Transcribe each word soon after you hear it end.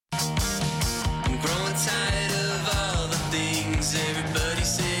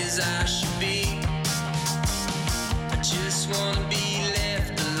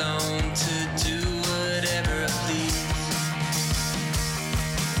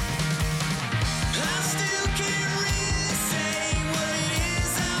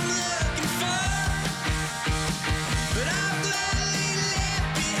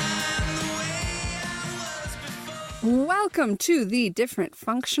Welcome to the Different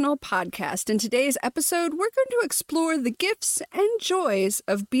Functional Podcast. In today's episode, we're going to explore the gifts and joys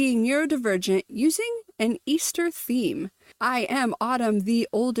of being neurodivergent using an Easter theme. I am Autumn, the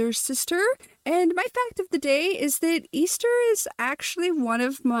older sister, and my fact of the day is that Easter is actually one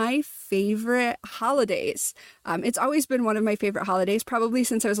of my favorite holidays. It's always been one of my favorite holidays, probably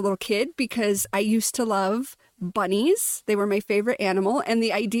since I was a little kid, because I used to love bunnies. They were my favorite animal, and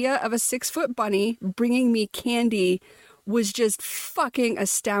the idea of a 6-foot bunny bringing me candy was just fucking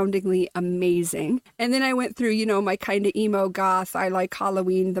astoundingly amazing. And then I went through, my kind of emo goth, I like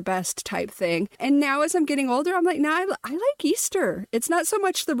Halloween the best type thing. And now as I'm getting older, I'm like, I like Easter. It's not so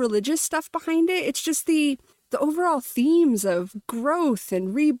much the religious stuff behind it. It's just the overall themes of growth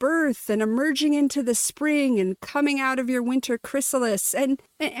and rebirth and emerging into the spring and coming out of your winter chrysalis. And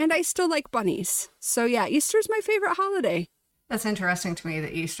I still like bunnies. So yeah, Easter's my favorite holiday. That's interesting to me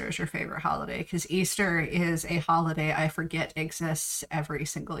that Easter is your favorite holiday, because Easter is a holiday I forget exists every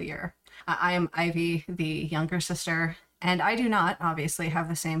single year. I am Ivy, the younger sister, and I do not obviously have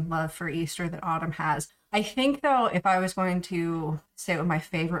the same love for Easter that Autumn has. I think, though, if I was going to say what my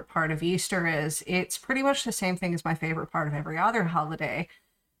favorite part of Easter is, it's pretty much the same thing as my favorite part of every other holiday,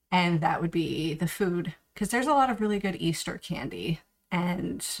 and that would be the food, because there's a lot of really good Easter candy.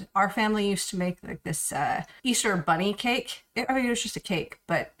 And our family used to make like this Easter bunny cake. It was just a cake,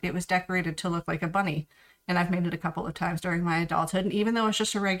 but it was decorated to look like a bunny. And I've made it a couple of times during my adulthood. And even though it's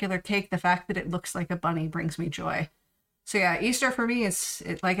just a regular cake, the fact that it looks like a bunny brings me joy. So yeah, Easter for me is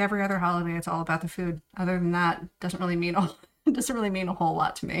like every other holiday. It's all about the food. Other than that, it doesn't really mean a whole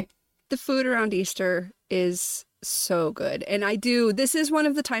lot to me. The food around Easter is so good. And this is one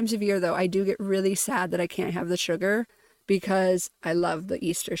of the times of year, though, I do get really sad that I can't have the sugar, because I love the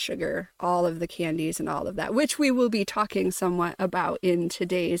Easter sugar, all of the candies and all of that, which we will be talking somewhat about in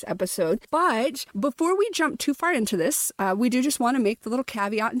today's episode. But before we jump too far into this, we do just want to make the little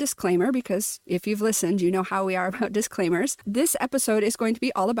caveat and disclaimer, because if you've listened, you know how we are about disclaimers. This episode is going to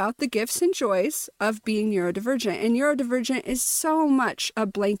be all about the gifts and joys of being neurodivergent. And neurodivergent is so much a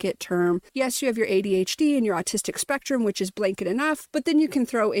blanket term. Yes, you have your ADHD and your autistic spectrum, which is blanket enough, but then you can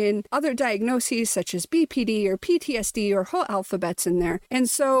throw in other diagnoses such as BPD or PTSD or whole alphabets in there. And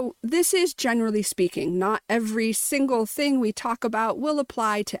so this is generally speaking, not every single thing we talk about will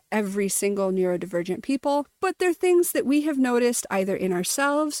apply to every single neurodivergent people, but they're things that we have noticed either in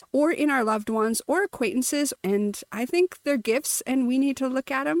ourselves or in our loved ones or acquaintances. And I think they're gifts, and we need to look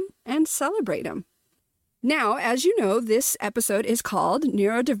at them and celebrate them. Now, as you know, this episode is called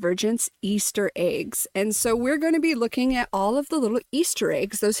Neurodivergence Easter Eggs. And so we're going to be looking at all of the little Easter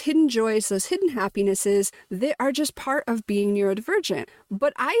eggs, those hidden joys, those hidden happinesses that are just part of being neurodivergent.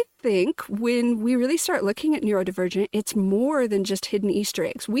 But I think when we really start looking at neurodivergent, it's more than just hidden Easter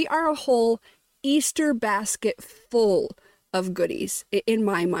eggs. We are a whole Easter basket full of goodies, in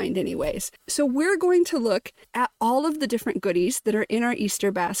my mind anyways. So we're going to look at all of the different goodies that are in our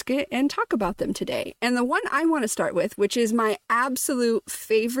Easter basket and talk about them today. And the one I want to start with, which is my absolute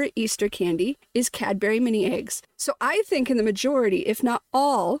favorite Easter candy, is Cadbury mini eggs. So I think in the majority, if not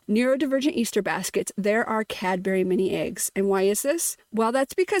all, neurodivergent Easter baskets, there are Cadbury mini eggs. And why is this? Well,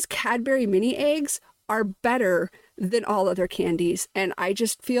 that's because Cadbury mini eggs are better than all other candies. And I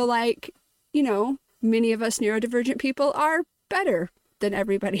just feel like, many of us neurodivergent people are better than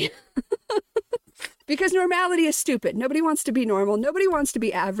everybody. Because normality is stupid. Nobody wants to be normal. Nobody wants to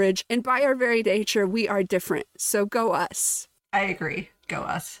be average. And by our very nature, we are different. So go us. I agree. Go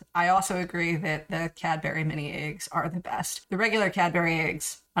us. I also agree that the Cadbury mini eggs are the best. The regular Cadbury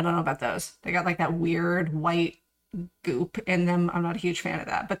eggs, I don't know about those. They got like that weird white goop in them. I'm not a huge fan of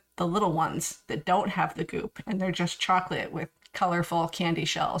that. But the little ones that don't have the goop and they're just chocolate with colorful candy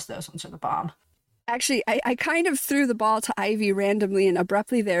shells, those ones are the bomb. Actually, I kind of threw the ball to Ivy randomly and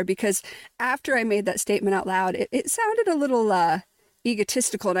abruptly there, because after I made that statement out loud, it sounded a little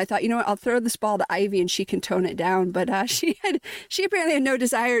egotistical, and I thought, I'll throw this ball to Ivy and she can tone it down. But she apparently had no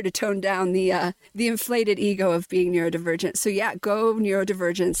desire to tone down the inflated ego of being neurodivergent. So yeah, go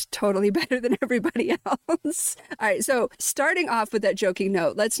neurodivergence, totally better than everybody else. All right, so starting off with that joking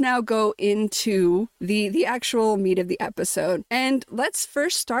note, let's now go into the actual meat of the episode. And let's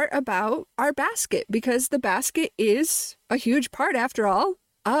first start about our basket, because the basket is a huge part, after all,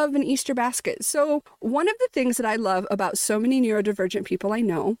 of an Easter basket. So one of the things that I love about so many neurodivergent people I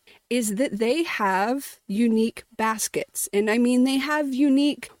know is that they have unique baskets. And I mean, they have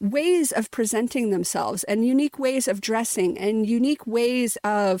unique ways of presenting themselves and unique ways of dressing and unique ways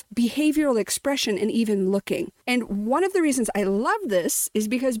of behavioral expression and even looking. And one of the reasons I love this is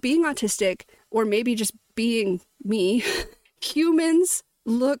because being autistic, or maybe just being me, humans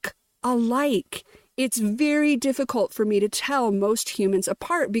look alike. it's very difficult for me to tell most humans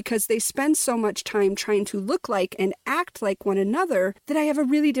apart because they spend so much time trying to look like and act like one another that I have a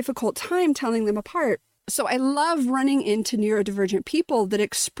really difficult time telling them apart. So I love running into neurodivergent people that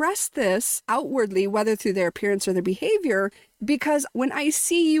express this outwardly, whether through their appearance or their behavior, because when I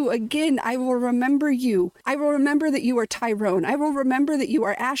see you again, I will remember you. I will remember that you are Tyrone. I will remember that you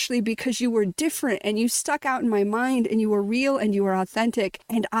are Ashley because you were different and you stuck out in my mind and you were real and you were authentic.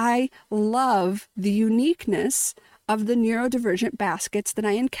 And I love the uniqueness of the neurodivergent baskets that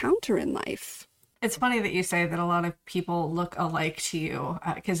I encounter in life. It's funny that you say that a lot of people look alike to you,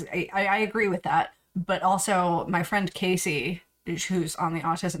 because I agree with that. But also, my friend Casey, who's on the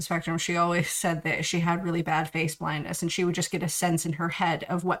autism spectrum, she always said that she had really bad face blindness, and she would just get a sense in her head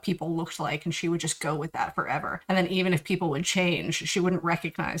of what people looked like, and she would just go with that forever. And then even if people would change, she wouldn't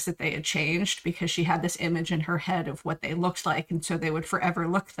recognize that they had changed because she had this image in her head of what they looked like, and so they would forever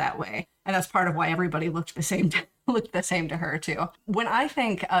look that way. And that's part of why everybody looked the same to her too. When I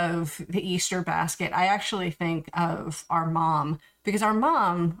think of the Easter basket, I actually think of our mom, because our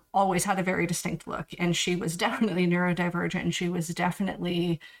mom always had a very distinct look, and she was definitely neurodivergent, and she was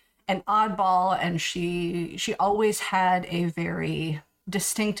definitely an oddball, and she always had a very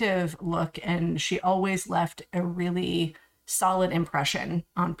distinctive look, and she always left a really solid impression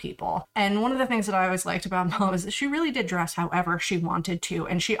on people. And one of the things that I always liked about Mom is that she really did dress however she wanted to,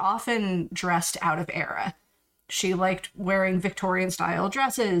 and she often dressed out of era. She liked wearing Victorian style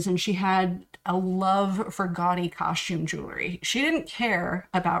dresses, and she had a love for gaudy costume jewelry. She didn't care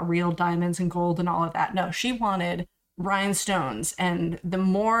about real diamonds and gold and all of that. No, she wanted rhinestones, and the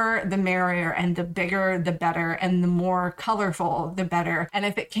more the merrier, and the bigger the better, and the more colorful the better. And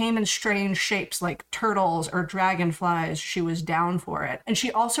if it came in strange shapes like turtles or dragonflies, she was down for it. And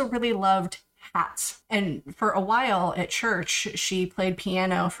she also really loved hats. And for a while at church, she played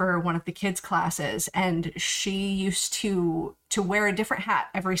piano for one of the kids' classes, and she used to wear a different hat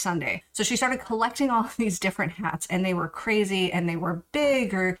every Sunday. So she started collecting all of these different hats, and they were crazy, and they were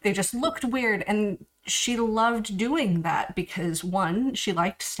big, or they just looked weird. And she loved doing that because, one, she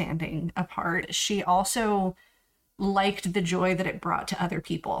liked standing apart. She also liked the joy that it brought to other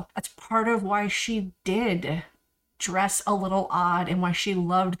people. That's part of why she did dress a little odd, and why she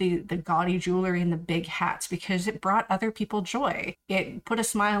loved the gaudy jewelry and the big hats, because it brought other people joy. It put a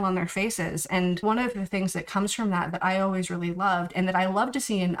smile on their faces. And one of the things that comes from that I always really loved, and that I love to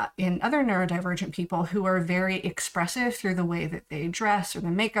see in other neurodivergent people who are very expressive through the way that they dress, or the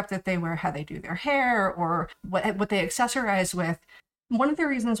makeup that they wear, how they do their hair, or what they accessorize with. One of the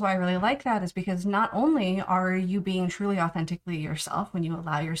reasons why I really like that is because not only are you being truly authentically yourself when you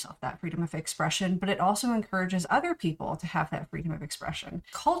allow yourself that freedom of expression, but it also encourages other people to have that freedom of expression.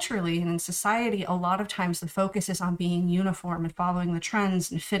 Culturally and in society, a lot of times the focus is on being uniform and following the trends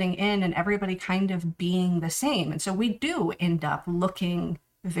and fitting in, and everybody kind of being the same. And so we do end up looking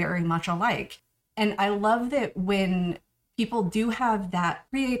very much alike. And I love that when people do have that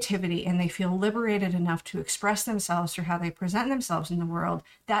creativity and they feel liberated enough to express themselves through how they present themselves in the world,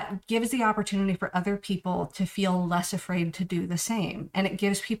 that gives the opportunity for other people to feel less afraid to do the same. And it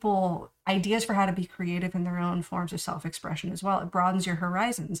gives people ideas for how to be creative in their own forms of self-expression as well. It broadens your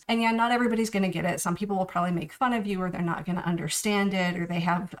horizons. And yeah, not everybody's going to get it. Some people will probably make fun of you, or they're not going to understand it, or they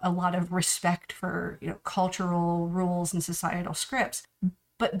have a lot of respect for, cultural rules and societal scripts.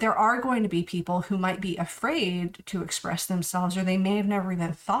 But there are going to be people who might be afraid to express themselves, or they may have never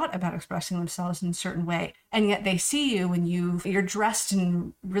even thought about expressing themselves in a certain way. And yet they see you and you're dressed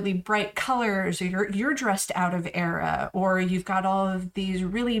in really bright colors, or you're dressed out of era, or you've got all of these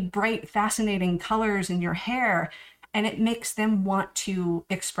really bright, fascinating colors in your hair. And it makes them want to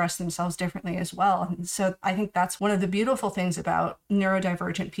express themselves differently as well. And so I think that's one of the beautiful things about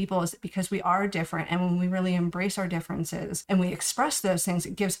neurodivergent people, is that because we are different, and when we really embrace our differences and we express those things,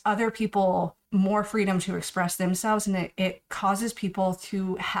 it gives other people more freedom to express themselves. And it causes people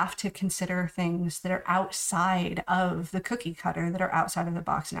to have to consider things that are outside of the cookie cutter, that are outside of the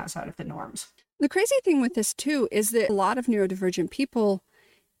box and outside of the norms. The crazy thing with this too is that a lot of neurodivergent people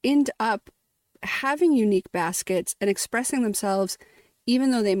end up having unique baskets and expressing themselves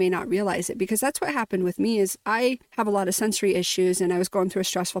even though they may not realize it, because that's what happened with me. Is I have a lot of sensory issues, and I was going through a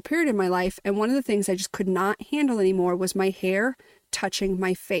stressful period in my life, and one of the things I just could not handle anymore was my hair touching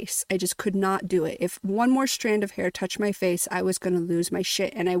my face. I just could not do it. If one more strand of hair touched my face, I was going to lose my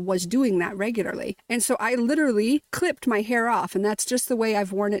shit, and I was doing that regularly. And so I literally clipped my hair off, and that's just the way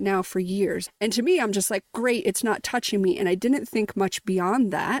I've worn it now for years. And to me, I'm just like, great, it's not touching me. And I didn't think much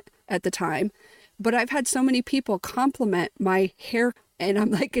beyond that at the time. But I've had so many people compliment my hair, and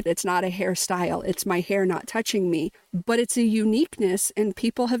I'm like, it's not a hairstyle, it's my hair not touching me. But it's a uniqueness, and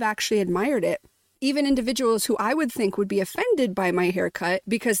people have actually admired it. even individuals who I would think would be offended by my haircut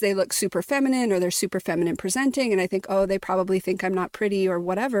because they look super feminine or they're super feminine presenting. And I think, oh, they probably think I'm not pretty or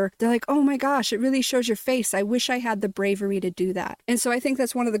whatever. They're like, oh my gosh, it really shows your face. I wish I had the bravery to do that. And so I think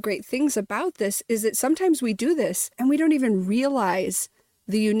that's one of the great things about this is that sometimes we do this and we don't even realize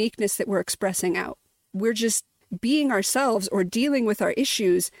the uniqueness that we're expressing out. We're just being ourselves or dealing with our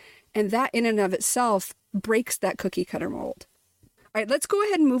issues. And that in and of itself breaks that cookie cutter mold. All right, let's go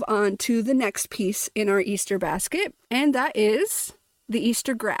ahead and move on to the next piece in our Easter basket, and that is the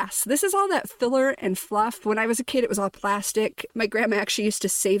Easter grass. This is all that filler and fluff. When I was a kid, it was all plastic. My grandma actually used to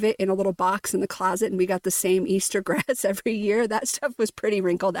save it in a little box in the closet, and we got the same Easter grass every year. That stuff was pretty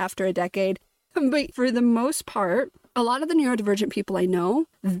wrinkled after a decade. But for the most part, a lot of the neurodivergent people I know,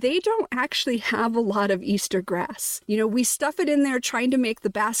 they don't actually have a lot of Easter grass. You know, we stuff it in there trying to make the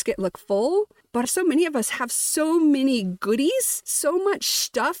basket look full, but so many of us have so many goodies, so much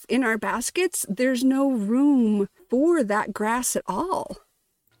stuff in our baskets, there's no room for that grass at all.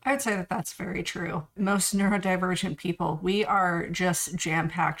 I would say that that's very true. Most neurodivergent people, we are just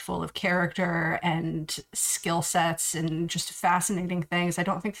jam-packed full of character and skill sets and just fascinating things. I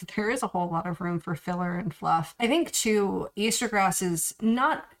don't think that there is a whole lot of room for filler and fluff. I think, too, Easter grass is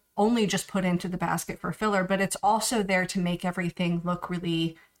not only just put into the basket for filler, but it's also there to make everything look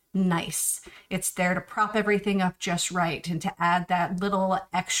really nice. It's there to prop everything up just right and to add that little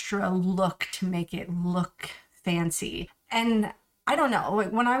extra look to make it look fancy. And I don't know.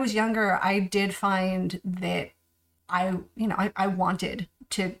 When I was younger, I did find that I wanted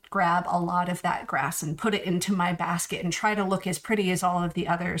to grab a lot of that grass and put it into my basket and try to look as pretty as all of the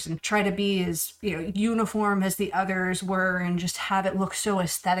others and try to be as, uniform as the others were and just have it look so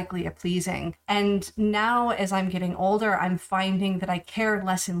aesthetically pleasing. And now as I'm getting older, I'm finding that I care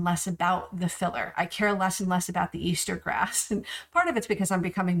less and less about the filler. I care less and less about the Easter grass. And part of it's because I'm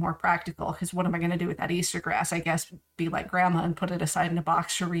becoming more practical, because what am I going to do with that Easter grass? I guess be like grandma and put it aside in a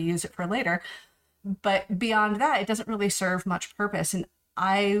box to reuse it for later. But beyond that, it doesn't really serve much purpose. And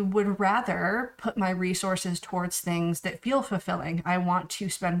I would rather put my resources towards things that feel fulfilling. I want to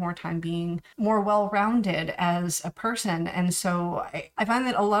spend more time being more well-rounded as a person. And so I find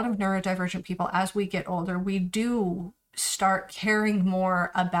that a lot of neurodivergent people, as we get older, we do start caring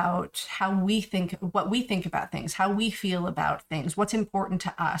more about how we think, what we think about things, how we feel about things, what's important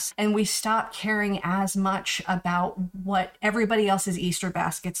to us. And we stop caring as much about what everybody else's Easter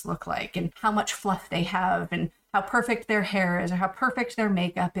baskets look like and how much fluff they have and how perfect their hair is or how perfect their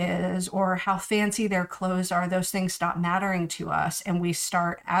makeup is or how fancy their clothes are. Those things stop mattering to us. And we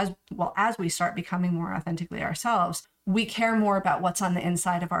start, as we start becoming more authentically ourselves, we care more about what's on the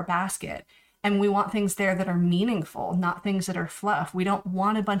inside of our basket. And we want things there that are meaningful, not things that are fluff. We don't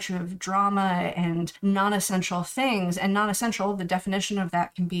want a bunch of drama and non-essential things. And non-essential, the definition of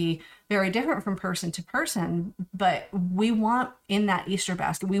that can be very different from person to person. But we want in that Easter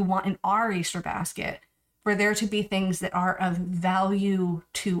basket, we want in our Easter basket for there to be things that are of value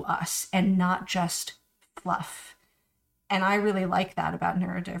to us and not just fluff. And I really like that about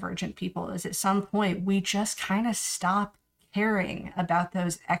neurodivergent people, is at some point we just kind of stop caring about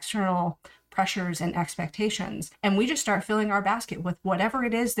those external pressures and expectations. And we just start filling our basket with whatever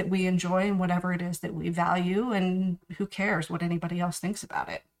it is that we enjoy and whatever it is that we value, and who cares what anybody else thinks about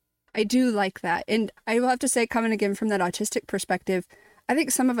it. I do like that. And I will have to say, coming again from that autistic perspective, I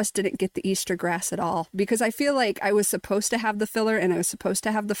think some of us didn't get the Easter grass at all, because I feel like I was supposed to have the filler and I was supposed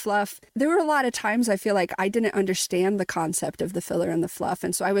to have the fluff. There were a lot of times I feel like I didn't understand the concept of the filler and the fluff.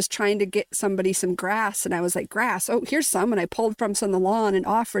 And so I was trying to get somebody some grass and I was like, grass, oh, here's some. And I pulled from some on the lawn and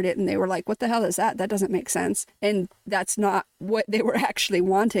offered it. And they were like, what the hell is that? That doesn't make sense. And that's not what they were actually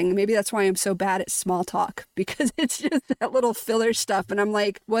wanting. Maybe that's why I'm so bad at small talk, because it's just that little filler stuff. And I'm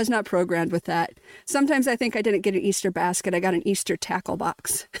like, was not programmed with that. Sometimes I think I didn't get an Easter basket. I got an Easter tackle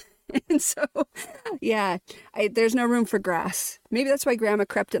box. And so, yeah, there's no room for grass. Maybe that's why Grandma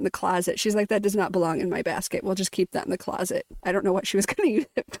kept it in the closet. She's like, that does not belong in my basket. We'll just keep that in the closet. I don't know what she was going to use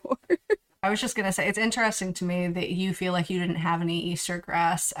it for. I was just going to say, it's interesting to me that you feel like you didn't have any Easter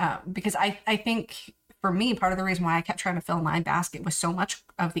grass, because I think for me, part of the reason why I kept trying to fill my basket with so much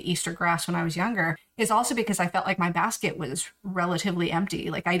of the Easter grass when I was younger is also because I felt like my basket was relatively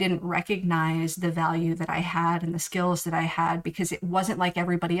empty. Like I didn't recognize the value that I had and the skills that I had because it wasn't like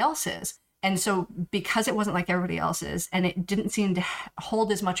everybody else's. And so because it wasn't like everybody else's and it didn't seem to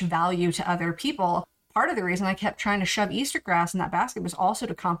hold as much value to other people, part of the reason I kept trying to shove Easter grass in that basket was also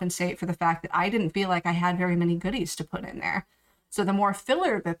to compensate for the fact that I didn't feel like I had very many goodies to put in there. So the more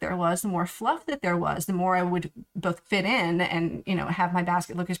filler that there was, the more fluff that there was, the more I would both fit in and, have my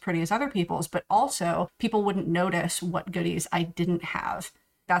basket look as pretty as other people's, but also people wouldn't notice what goodies I didn't have.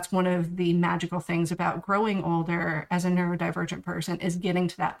 that's one of the magical things about growing older as a neurodivergent person, is getting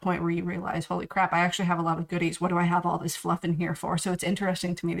to that point where you realize, holy crap, I actually have a lot of goodies. What do I have all this fluff in here for? So it's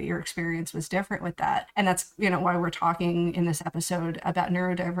interesting to me that your experience was different with that. And that's, why we're talking in this episode about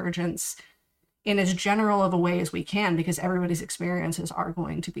neurodivergence in as general of a way as we can, because everybody's experiences are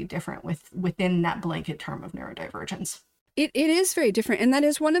going to be different within that blanket term of neurodivergence. It is very different. And that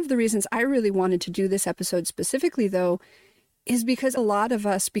is one of the reasons I really wanted to do this episode specifically, though, is because a lot of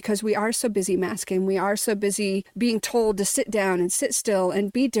us, because we are so busy masking, we are so busy being told to sit down and sit still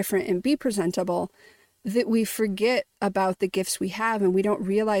and be different and be presentable, that we forget about the gifts we have, and we don't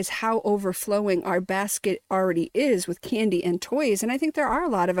realize how overflowing our basket already is with candy and toys. And I think there are a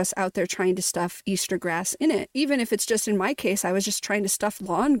lot of us out there trying to stuff Easter grass in it. Even if it's just, in my case, I was just trying to stuff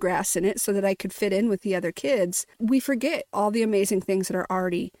lawn grass in it so that I could fit in with the other kids. We forget all the amazing things that are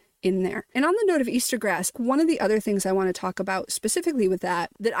already in there. And on the note of Easter grass, one of the other things I want to talk about specifically with that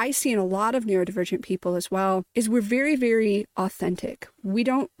I see in a lot of neurodivergent people as well, is we're very, very authentic. We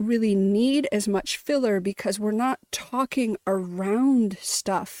don't really need as much filler because we're not talking around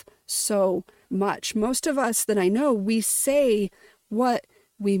stuff so much. Most of us that I know, we say what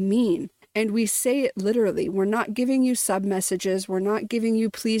we mean. And we say it literally. We're not giving you sub-messages. We're not giving you,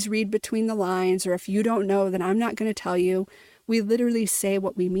 please read between the lines, or if you don't know, then I'm not going to tell you. We literally say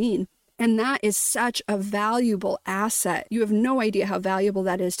what we mean. And that is such a valuable asset. You have no idea how valuable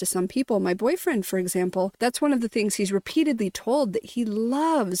that is to some people. My boyfriend, for example, that's one of the things he's repeatedly told that he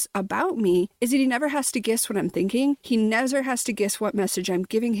loves about me, is that he never has to guess what I'm thinking. He never has to guess what message I'm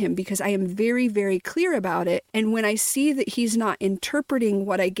giving him, because I am very, very clear about it. And when I see that he's not interpreting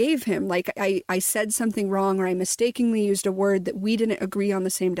what I gave him, like I said something wrong, or I mistakenly used a word that we didn't agree on the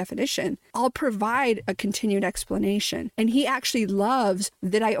same definition, I'll provide a continued explanation. And he actually loves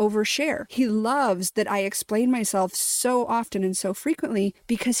that I overshare. He loves that I explain myself so often and so frequently,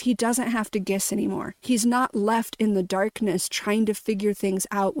 because he doesn't have to guess anymore. He's not left in the darkness trying to figure things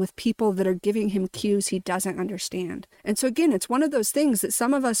out with people that are giving him cues he doesn't understand. And so again, it's one of those things that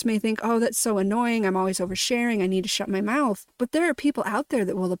some of us may think, oh, that's so annoying, I'm always oversharing, I need to shut my mouth. But there are people out there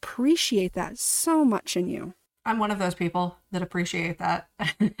that will appreciate that so much in you. I'm one of those people that appreciate that.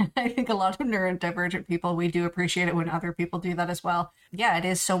 I think a lot of neurodivergent people, we do appreciate it when other people do that as well. Yeah, it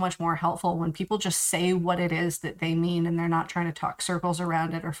is so much more helpful when people just say what it is that they mean, and they're not trying to talk circles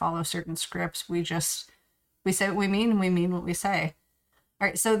around it or follow certain scripts. We say what we mean, and we mean what we say. All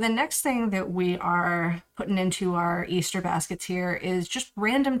right, so the next thing that we are putting into our Easter baskets here is just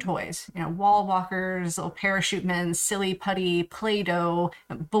random toys. Wall walkers, little parachute men, silly putty, Play-Doh,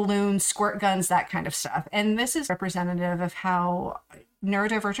 balloons, squirt guns, that kind of stuff. And this is representative of how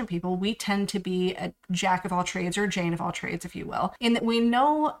neurodivergent people, we tend to be a jack of all trades, or Jane of all trades, if you will, in that we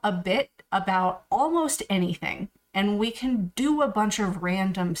know a bit about almost anything, and we can do a bunch of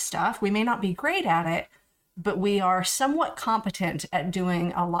random stuff. We may not be great at it, but we are somewhat competent at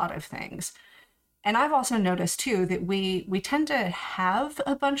doing a lot of things. And I've also noticed too that we tend to have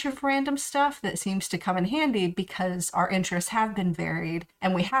a bunch of random stuff that seems to come in handy because our interests have been varied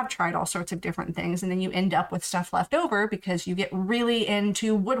and we have tried all sorts of different things. And then you end up with stuff left over because you get really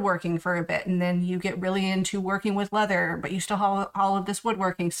into woodworking for a bit, and then you get really into working with leather, but you still have all of this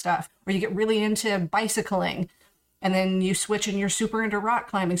woodworking stuff, or you get really into bicycling. And then you switch and you're super into rock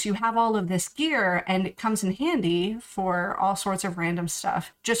climbing. So you have all of this gear, and it comes in handy for all sorts of random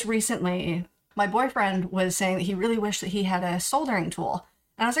stuff. Just recently, my boyfriend was saying that he really wished that he had a soldering tool.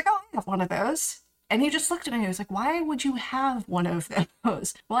 And I was like, oh, I have one of those. And he just looked at me and he was like, why would you have one of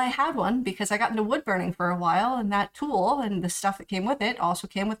those? Well, I had one because I got into wood burning for a while, and that tool and the stuff that came with it also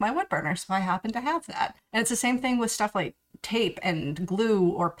came with my wood burner. So I happened to have that. And it's the same thing with stuff like tape and glue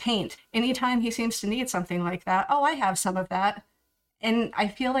or paint. Anytime he seems to need something like that, oh, I have some of that. And I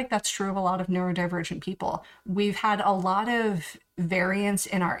feel like that's true of a lot of neurodivergent people. We've had a lot of variance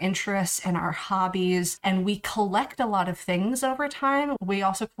in our interests and our hobbies, and we collect a lot of things over time. We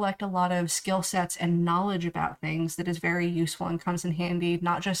also collect a lot of skill sets and knowledge about things that is very useful and comes in handy,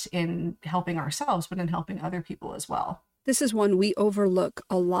 not just in helping ourselves, but in helping other people as well. This is one we overlook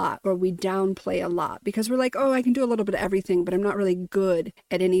a lot, or we downplay a lot, because we're like, oh, I can do a little bit of everything, but I'm not really good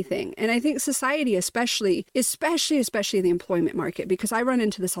at anything. And I think society, especially the employment market, because I run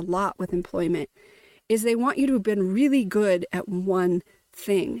into this a lot with employment, is they want you to have been really good at one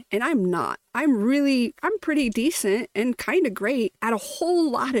thing. And I'm not. I'm pretty decent and kind of great at a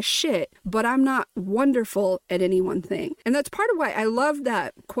whole lot of shit, but I'm not wonderful at any one thing. And that's part of why I love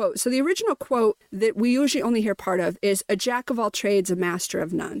that quote. So the original quote that we usually only hear part of is a jack of all trades, a master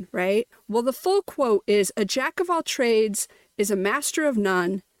of none, right? Well, the full quote is a jack of all trades is a master of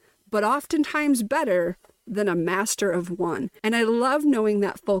none, but oftentimes better than a master of one. And I love knowing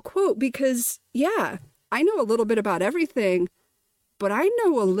that full quote because, yeah, I know a little bit about everything, but I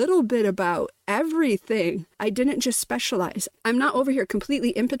know a little bit about everything. I didn't just specialize. I'm not over here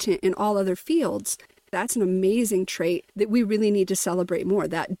completely impotent in all other fields. That's an amazing trait that we really need to celebrate more,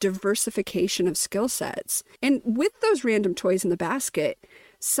 that diversification of skill sets. And with those random toys in the basket,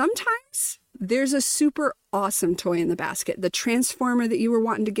 sometimes there's a super awesome toy in the basket. The Transformer that you were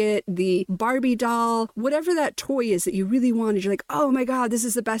wanting to get, the Barbie doll, whatever that toy is that you really wanted, you're like, oh my God, this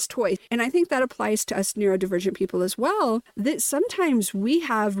is the best toy. And I think that applies to us neurodivergent people as well, that sometimes we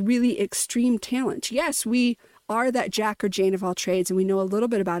have really extreme talent. Yes, we are that Jack or Jane of all trades and we know a little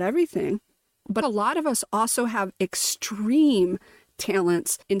bit about everything, but a lot of us also have extreme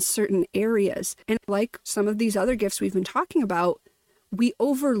talents in certain areas. And like some of these other gifts we've been talking about, we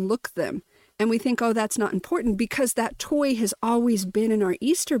overlook them and we think, oh, that's not important because that toy has always been in our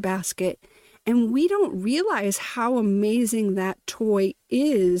Easter basket. And we don't realize how amazing that toy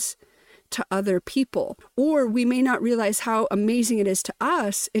is to other people. Or we may not realize how amazing it is to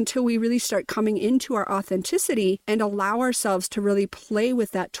us until we really start coming into our authenticity and allow ourselves to really play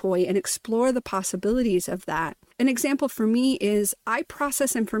with that toy and explore the possibilities of that. An example for me is I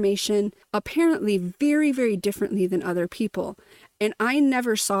process information apparently very, very differently than other people. And I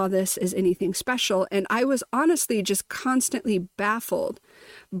never saw this as anything special. And I was honestly just constantly baffled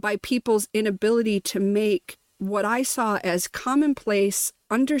by people's inability to make what I saw as commonplace,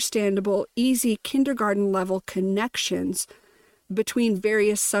 understandable, easy kindergarten level connections between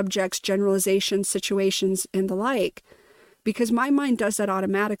various subjects, generalizations, situations, and the like. Because my mind does that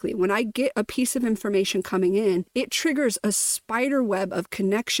automatically. When I get a piece of information coming in, it triggers a spider web of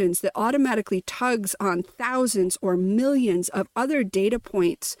connections that automatically tugs on thousands or millions of other data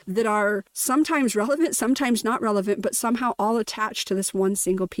points that are sometimes relevant, sometimes not relevant, but somehow all attached to this one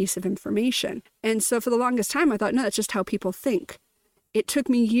single piece of information. And so for the longest time, I thought, no, that's just how people think. It took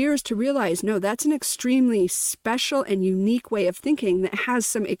me years to realize, no, that's an extremely special and unique way of thinking that has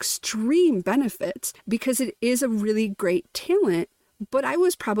some extreme benefits because it is a really great talent. But I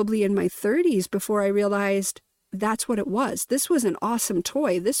was probably in my 30s before I realized that's what it was. This was an awesome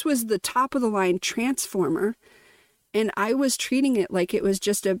toy. This was the top of the line Transformer. And I was treating it like it was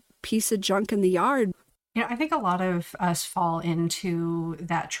just a piece of junk in the yard. You know, I think a lot of us fall into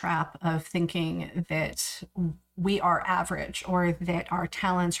that trap of thinking that we are average or that our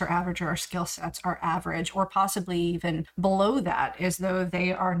talents are average or our skill sets are average or possibly even below that, as though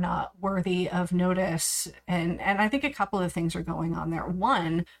they are not worthy of notice. And I think a couple of things are going on there.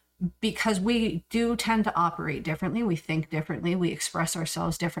 One, because we do tend to operate differently, we think differently, we express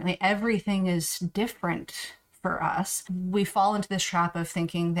ourselves differently. Everything is different for us. We fall into this trap of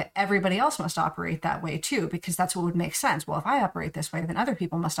thinking that everybody else must operate that way too, because that's what would make sense. Well, if I operate this way, then other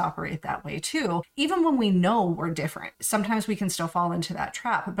people must operate that way too. Even when we know we're different, sometimes we can still fall into that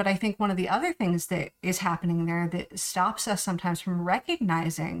trap. But I think one of the other things that is happening there that stops us sometimes from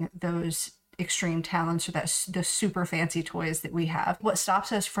recognizing those extreme talents or that the super fancy toys that we have, what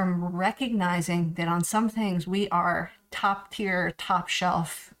stops us from recognizing that on some things we are top tier, top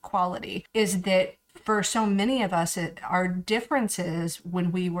shelf quality is that for so many of us, our differences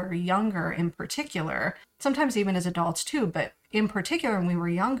when we were younger in particular, sometimes even as adults too, but in particular when we were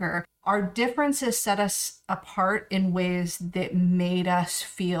younger, our differences set us apart in ways that made us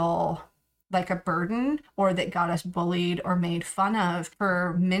feel like a burden or that got us bullied or made fun of.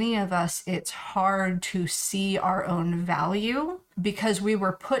 For many of us, it's hard to see our own value because we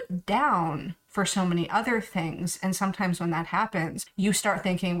were put down for so many other things. And sometimes when that happens, you start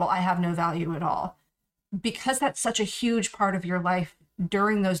thinking, well, I have no value at all. Because that's such a huge part of your life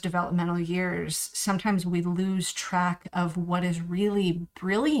during those developmental years, sometimes we lose track of what is really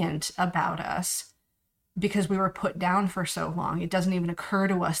brilliant about us because we were put down for so long. It doesn't even occur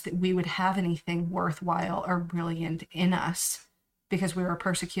to us that we would have anything worthwhile or brilliant in us because we were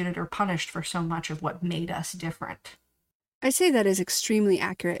persecuted or punished for so much of what made us different. I say that is extremely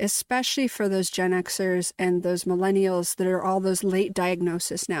accurate, especially for those Gen Xers and those millennials that are all those late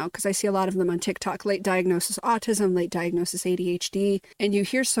diagnosis now, because I see a lot of them on TikTok, late diagnosis autism, late diagnosis ADHD, and you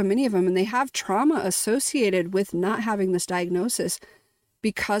hear so many of them, and they have trauma associated with not having this diagnosis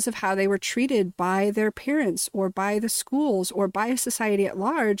because of how they were treated by their parents or by the schools or by society at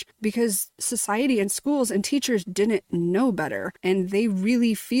large, because society and schools and teachers didn't know better, and they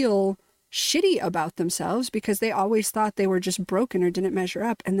really feel shitty about themselves because they always thought they were just broken or didn't measure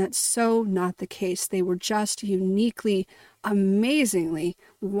up. And that's so not the case. They were just uniquely, amazingly,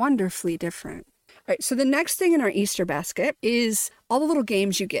 wonderfully different. Right, so the next thing in our Easter basket is all the little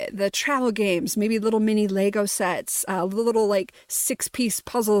games you get, the travel games, maybe little mini Lego sets, little like 6-piece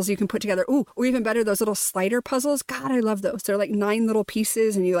puzzles you can put together. Ooh, or even better, those little slider puzzles. God, I love those. They're like 9 little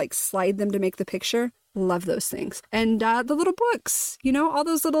pieces and you like slide them to make the picture. Love those things. And the little books, all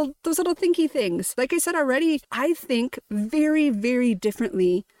those little thinky things. Like I said already, I think very, very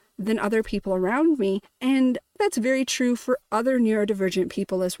differently than other people around me. And that's very true for other neurodivergent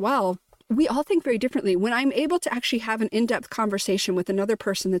people as well. We all think very differently. When I'm able to actually have an in-depth conversation with another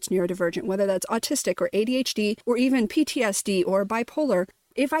person that's neurodivergent, whether that's autistic or ADHD or even PTSD or bipolar,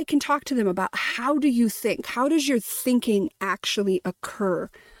 if I can talk to them about how do you think, how does your thinking actually occur?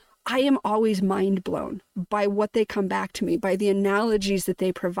 I am always mind blown by what they come back to me, by the analogies that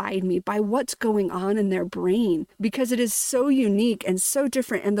they provide me, by what's going on in their brain, because it is so unique and so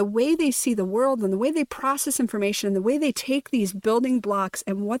different. And the way they see the world and the way they process information and the way they take these building blocks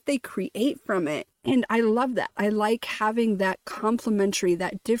and what they create from it. And I love that. I like having that complementary,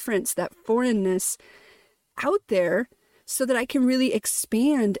 that difference, that foreignness out there so that I can really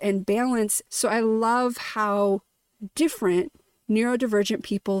expand and balance. So I love how different neurodivergent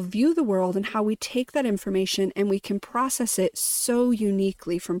people view the world and how we take that information and we can process it so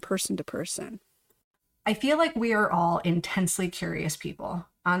uniquely from person to person. I feel like we are all intensely curious people.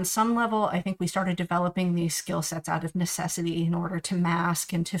 On some level, I think we started developing these skill sets out of necessity in order to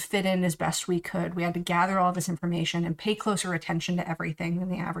mask and to fit in as best we could. We had to gather all this information and pay closer attention to everything than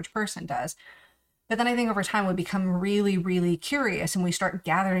the average person does. But then I think over time we become really, really curious and we start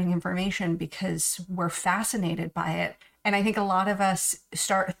gathering information because we're fascinated by it. And I think a lot of us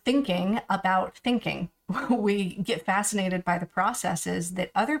start thinking about thinking. We get fascinated by the processes that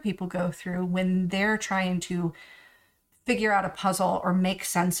other people go through when they're trying to figure out a puzzle or make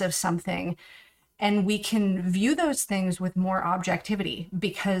sense of something. And we can view those things with more objectivity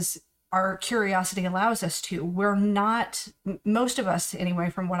because our curiosity allows us to. We're not, most of us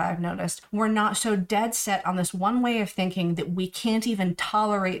anyway, from what I've noticed, we're not so dead set on this one way of thinking that we can't even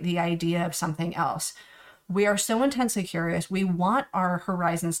tolerate the idea of something else. We are so intensely curious. We want our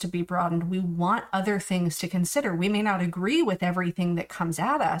horizons to be broadened. We want other things to consider. We may not agree with everything that comes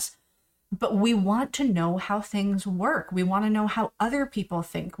at us, but we want to know how things work. We want to know how other people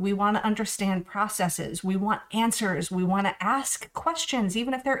think. We want to understand processes. We want answers. We want to ask questions,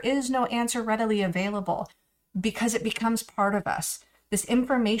 even if there is no answer readily available, because it becomes part of us. This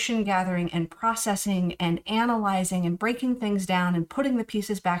information gathering and processing and analyzing and breaking things down and putting the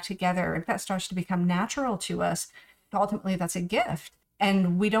pieces back together, if that starts to become natural to us, ultimately that's a gift.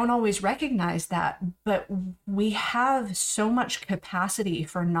 And we don't always recognize that, but we have so much capacity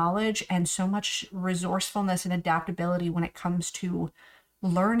for knowledge and so much resourcefulness and adaptability when it comes to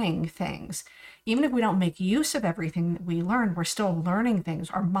learning things. Even if we don't make use of everything that we learn, we're still learning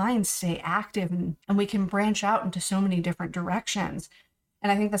things. Our minds stay active and we can branch out into so many different directions.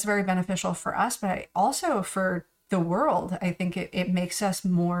 And I think that's very beneficial for us, but also for the world. I think it makes us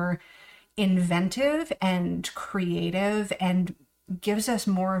more inventive and creative and gives us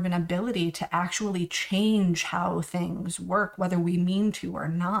more of an ability to actually change how things work, whether we mean to or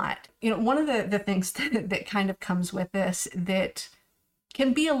not. One of the things that kind of comes with this that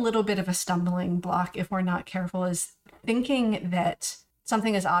can be a little bit of a stumbling block if we're not careful is thinking that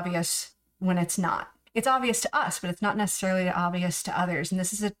something is obvious when it's not. It's obvious to us, but it's not necessarily obvious to others. And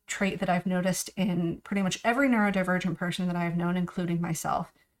this is a trait that I've noticed in pretty much every neurodivergent person that I've known, including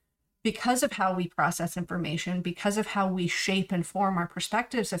myself. Because of how we process information, because of how we shape and form our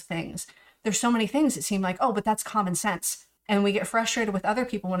perspectives of things, there's so many things that seem like, oh, but that's common sense. And we get frustrated with other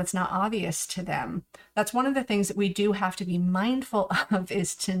people when it's not obvious to them. That's one of the things that we do have to be mindful of,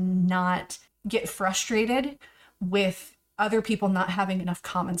 is to not get frustrated with other people not having enough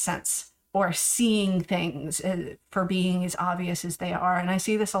common sense or seeing things for being as obvious as they are. And I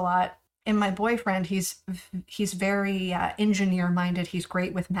see this a lot in my boyfriend. He's very engineer minded. He's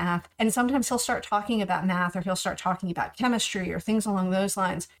great with math. And sometimes he'll start talking about math, or he'll start talking about chemistry or things along those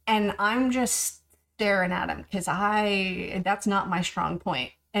lines. And I'm just staring at him because that's not my strong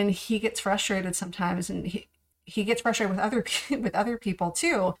point. And he gets frustrated sometimes, and he gets frustrated with other people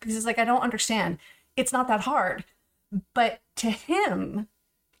too, because he's like, I don't understand. It's not that hard. But to him,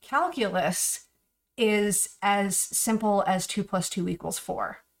 calculus is as simple as 2 + 2 =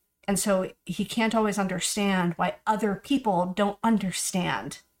 4. And so he can't always understand why other people don't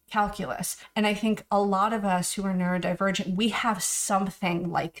understand calculus. And I think a lot of us who are neurodivergent, we have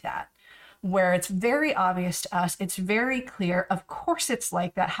something like that, where it's very obvious to us. It's very clear. Of course it's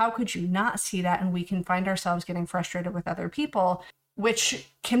like that. How could you not see that? And we can find ourselves getting frustrated with other people which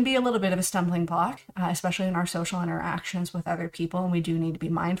can be a little bit of a stumbling block, especially in our social interactions with other people. And we do need to be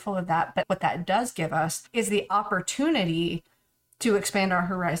mindful of that. But what that does give us is the opportunity to expand our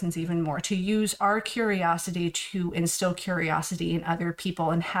horizons even more, to use our curiosity to instill curiosity in other people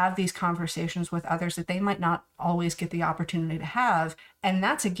and have these conversations with others that they might not always get the opportunity to have. And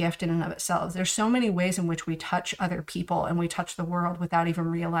that's a gift in and of itself. There's so many ways in which we touch other people and we touch the world without even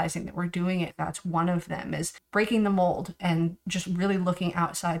realizing that we're doing it. That's one of them, is breaking the mold and just really looking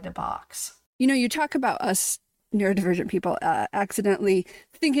outside the box. You know, you talk about us neurodivergent people accidentally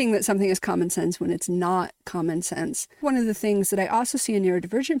thinking that something is common sense when it's not common sense. One of the things that I also see in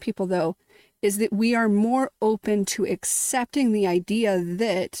neurodivergent people, though, is that we are more open to accepting the idea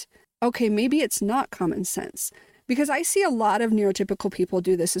that, okay, maybe it's not common sense. Because I see a lot of neurotypical people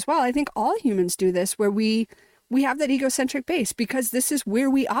do this as well. I think all humans do this, where we have that egocentric base, because this is where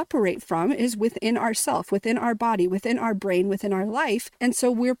we operate from, is within ourself, within our body, within our brain, within our life. And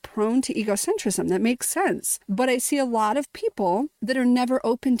so we're prone to egocentrism. That makes sense. But I see a lot of people that are never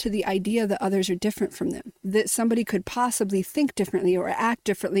open to the idea that others are different from them, that somebody could possibly think differently or act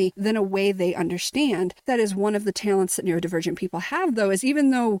differently than a way they understand. That is one of the talents that neurodivergent people have, though, is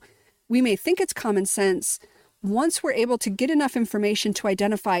even though we may think it's common sense, once we're able to get enough information to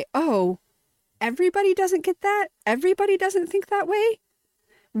identify, oh, everybody doesn't get that, everybody doesn't think that way,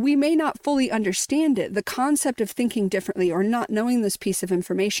 we may not fully understand it. The concept of thinking differently, or not knowing this piece of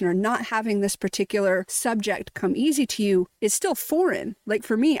information, or not having this particular subject come easy to you, is still foreign. Like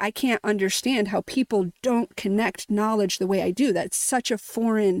for me, I can't understand how people don't connect knowledge the way I do. That's such a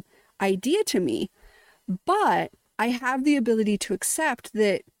foreign idea to me. But I have the ability to accept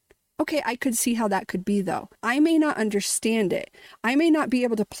that, okay, I could see how that could be, though. I may not understand it. I may not be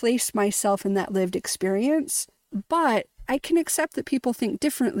able to place myself in that lived experience, but I can accept that people think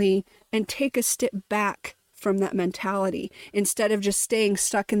differently and take a step back from that mentality instead of just staying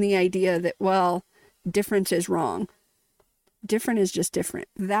stuck in the idea that, well, different is wrong. Different is just different.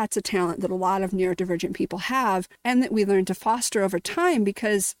 That's a talent that a lot of neurodivergent people have, and that we learn to foster over time,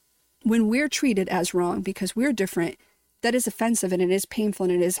 because when we're treated as wrong because we're different, that is offensive and it is painful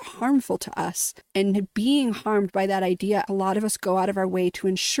and it is harmful to us. And being harmed by that idea, a lot of us go out of our way to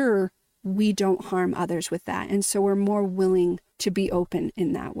ensure we don't harm others with that. And so we're more willing to be open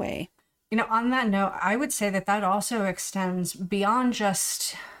in that way. You know, on that note, I would say that that also extends beyond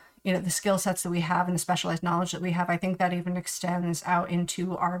just, you know, the skill sets that we have and the specialized knowledge that we have. I think that even extends out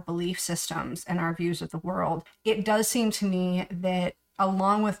into our belief systems and our views of the world. It does seem to me that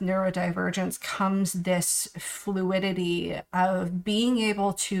along with neurodivergence comes this fluidity of being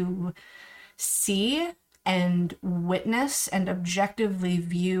able to see and witness and objectively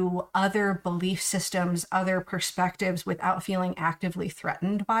view other belief systems, other perspectives without feeling actively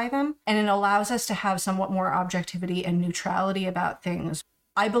threatened by them. And it allows us to have somewhat more objectivity and neutrality about things.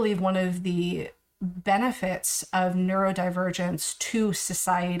 I believe one of the benefits of neurodivergence to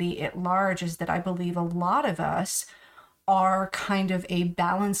society at large is that I believe a lot of us are kind of a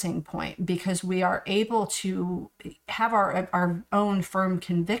balancing point, because we are able to have our own firm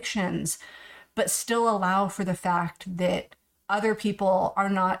convictions, but still allow for the fact that other people are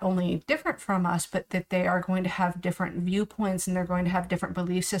not only different from us, but that they are going to have different viewpoints and they're going to have different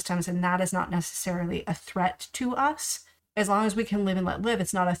belief systems. And that is not necessarily a threat to us. As long as we can live and let live,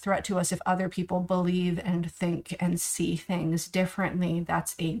 it's not a threat to us if other people believe and think and see things differently.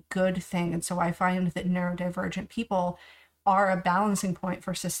 That's a good thing. And so I find that neurodivergent people are a balancing point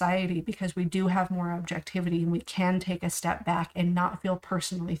for society, because we do have more objectivity and we can take a step back and not feel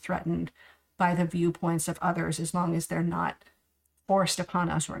personally threatened by the viewpoints of others, as long as they're not forced upon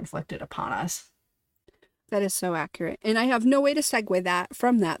us or inflicted upon us. That is so accurate. And I have no way to segue that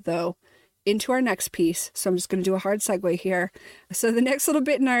from that, though, into our next piece. So I'm just going to do a hard segue here. So the next little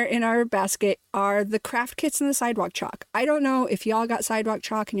bit in our basket are the craft kits and the sidewalk chalk. I don't know if y'all got sidewalk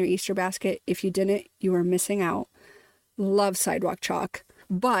chalk in your Easter basket. If you didn't, you are missing out. Love sidewalk chalk.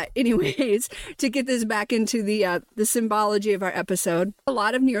 But anyways, to get this back into the symbology of our episode, a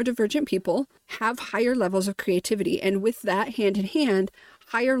lot of neurodivergent people have higher levels of creativity, and with that, hand in hand,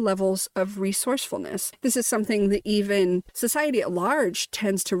 higher levels of resourcefulness. This is something that even society at large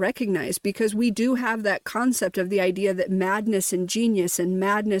tends to recognize, because we do have that concept of the idea that madness and genius and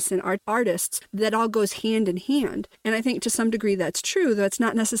madness and artists, that all goes hand in hand. And I think to some degree that's true, though it's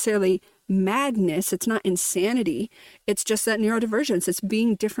not necessarily madness, it's not insanity, it's just that neurodivergence, it's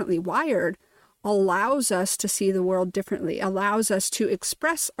being differently wired, allows us to see the world differently, allows us to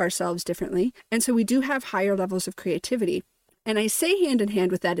express ourselves differently. And so we do have higher levels of creativity. And I say hand in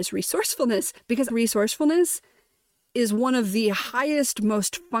hand with that is resourcefulness, because resourcefulness is one of the highest,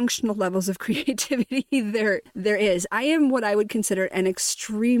 most functional levels of creativity there is. I am what I would consider an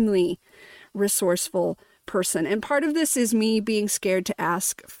extremely resourceful person. And part of this is me being scared to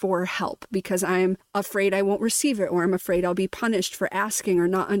ask for help because I'm afraid I won't receive it, or I'm afraid I'll be punished for asking or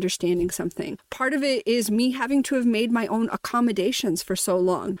not understanding something. Part of it is me having to have made my own accommodations for so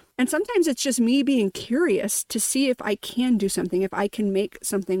long. And sometimes it's just me being curious to see if I can do something, if I can make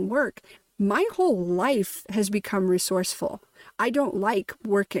something work. My whole life has become resourceful. I don't like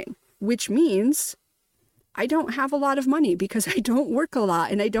working, which means I don't have a lot of money because I don't work a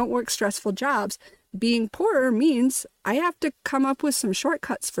lot and I don't work stressful jobs. Being poorer means I have to come up with some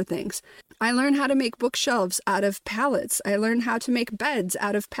shortcuts for things. I learned how to make bookshelves out of pallets. I learned how to make beds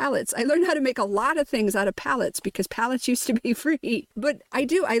out of pallets. I learned how to make a lot of things out of pallets because pallets used to be free. But I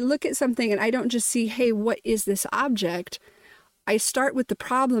look at something and I don't just see, hey, what is this object? I start with the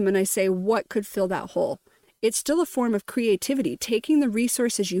problem and I say, what could fill that hole? It's still a form of creativity, taking the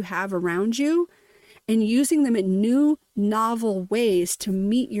resources you have around you and using them in new, novel ways to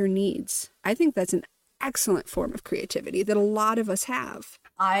meet your needs. I think that's an excellent form of creativity that a lot of us have.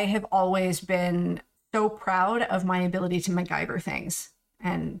 I have always been so proud of my ability to MacGyver things.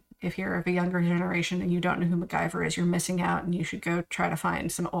 And if you're of a younger generation and you don't know who MacGyver is, you're missing out, and you should go try to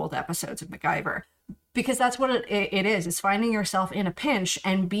find some old episodes of MacGyver. Because that's what it is. It's finding yourself in a pinch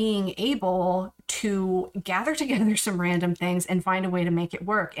and being able to gather together some random things and find a way to make it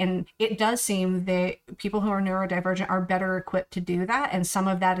work. And it does seem that people who are neurodivergent are better equipped to do that. And some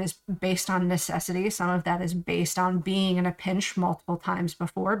of that is based on necessity. Some of that is based on being in a pinch multiple times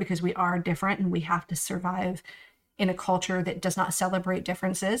before, because we are different and we have to survive in a culture that does not celebrate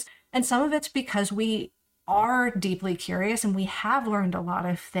differences. And some of it's because we are deeply curious and we have learned a lot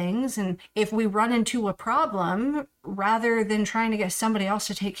of things. And if we run into a problem, rather than trying to get somebody else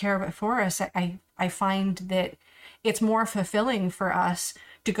to take care of it for us, I find that it's more fulfilling for us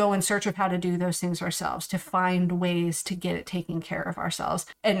to go in search of how to do those things ourselves, to find ways to get it taken care of ourselves.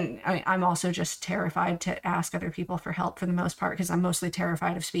 And I'm also just terrified to ask other people for help for the most part, because I'm mostly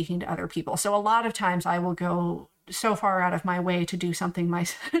terrified of speaking to other people. So a lot of times I will go so far out of my way to do something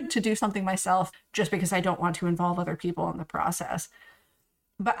myself just because I don't want to involve other people in the process.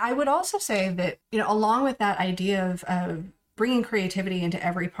 But I would also say that, along with that idea of bringing creativity into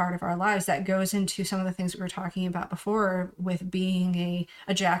every part of our lives, that goes into some of the things we were talking about before with being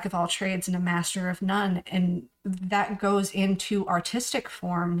a jack of all trades and a master of none. And that goes into artistic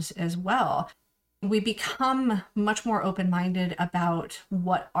forms as well. We become much more open-minded about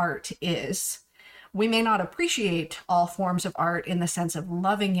what art is. We may not appreciate all forms of art in the sense of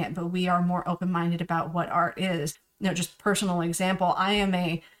loving it, but we are more open-minded about what art is. Just personal example, I am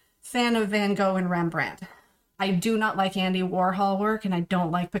a fan of Van Gogh and Rembrandt. I do not like Andy Warhol work, and I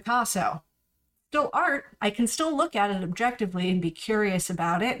don't like Picasso. Still art. I can still look at it objectively and be curious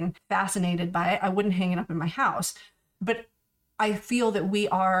about it and fascinated by it. I wouldn't hang it up in my house. But I feel that we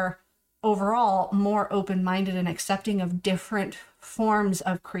are overall more open-minded and accepting of different forms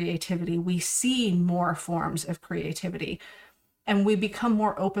of creativity. We see more forms of creativity, and we become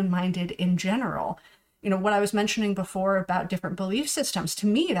more open-minded in general. What I was mentioning before about different belief systems, to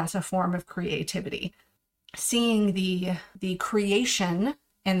me, that's a form of creativity. Seeing the creation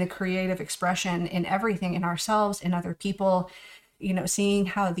and the creative expression in everything, in ourselves, in other people, seeing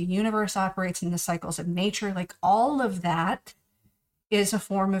how the universe operates in the cycles of nature, like all of that is a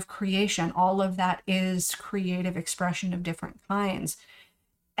form of creation. All of that is creative expression of different kinds.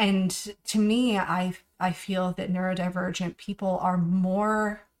 And to me, I feel that neurodivergent people are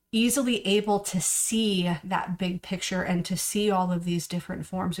more easily able to see that big picture and to see all of these different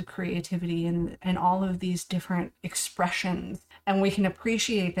forms of creativity and all of these different expressions. And we can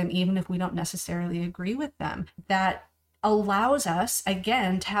appreciate them even if we don't necessarily agree with them. That allows us,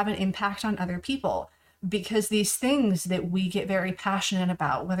 again, to have an impact on other people. Because these things that we get very passionate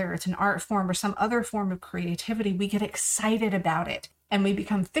about, whether it's an art form or some other form of creativity, we get excited about it and we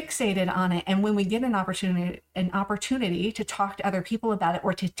become fixated on it. And when we get an opportunity to talk to other people about it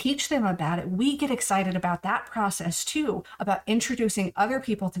or to teach them about it, we get excited about that process too, about introducing other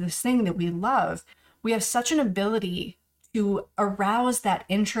people to this thing that we love. We have such an ability to arouse that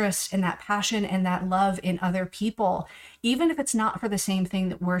interest and that passion and that love in other people, even if it's not for the same thing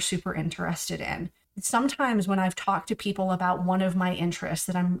that we're super interested in. Sometimes when I've talked to people about one of my interests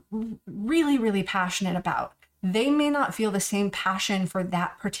that I'm really, really passionate about, they may not feel the same passion for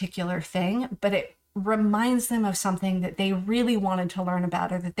that particular thing, but it reminds them of something that they really wanted to learn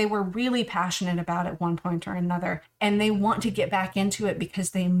about or that they were really passionate about at one point or another. And they want to get back into it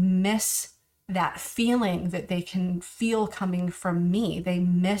because they miss that feeling that they can feel coming from me. They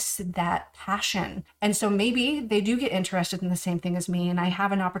miss that passion. And so maybe they do get interested in the same thing as me, and I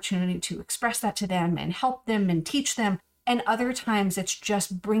have an opportunity to express that to them and help them and teach them. And other times it's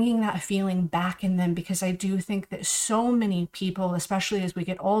just bringing that feeling back in them, because I do think that so many people, especially as we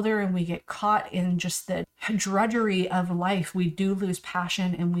get older and we get caught in just the drudgery of life, we do lose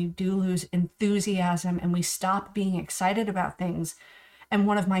passion and we do lose enthusiasm and we stop being excited about things. And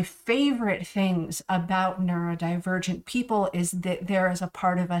one of my favorite things about neurodivergent people is that there is a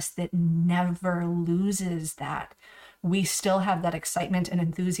part of us that never loses that. We still have that excitement and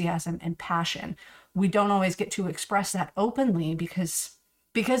enthusiasm and passion. We don't always get to express that openly because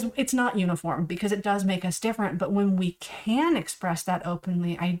it's not uniform, because it does make us different. But when we can express that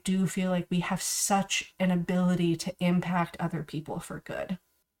openly, I do feel like we have such an ability to impact other people for good.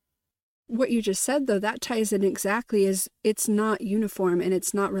 What you just said, though, that ties in exactly, is it's not uniform and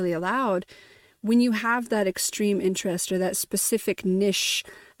it's not really allowed. When you have that extreme interest or that specific niche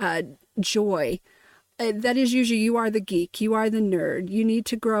joy, that is usually, you are the geek, you are the nerd, you need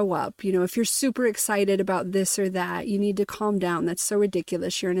to grow up. You know, if you're super excited about this or that, you need to calm down. That's so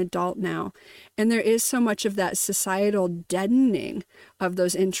ridiculous. You're an adult now. And there is so much of that societal deadening of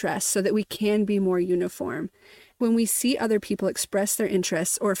those interests so that we can be more uniform. When we see other people express their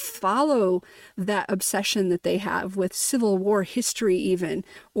interests or follow that obsession that they have with Civil War history even,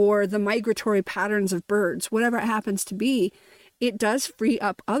 or the migratory patterns of birds, whatever it happens to be, it does free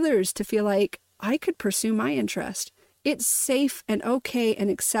up others to feel like, I could pursue my interest. It's safe and okay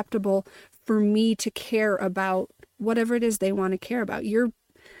and acceptable for me to care about whatever it is they want to care about. You're,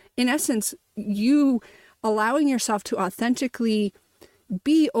 in essence, you allowing yourself to authentically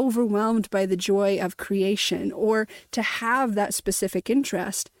be overwhelmed by the joy of creation or to have that specific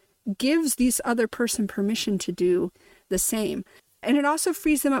interest gives this other person permission to do the same. And it also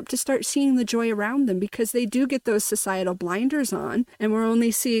frees them up to start seeing the joy around them, because they do get those societal blinders on and we're only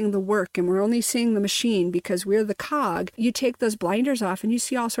seeing the work and we're only seeing the machine because we're the cog. You take those blinders off and you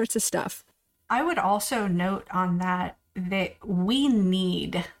see all sorts of stuff. I would also note on that we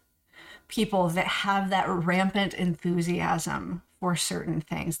need people that have that rampant enthusiasm for certain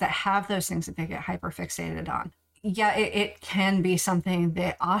things, that have those things that they get hyperfixated on. Yeah, it can be something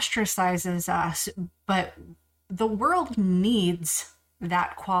that ostracizes us, but the world needs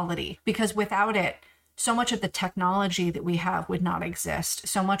that quality, because without it, so much of the technology that we have would not exist.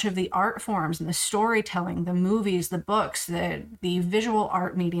 So much of the art forms and the storytelling, the movies, the books, the visual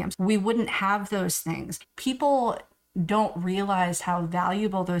art mediums, we wouldn't have those things. People don't realize how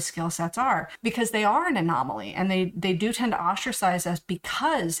valuable those skill sets are because they are an anomaly, and they do tend to ostracize us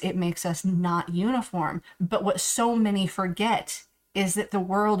because it makes us not uniform. But what so many forget is that the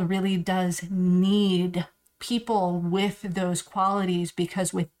world really does need people with those qualities,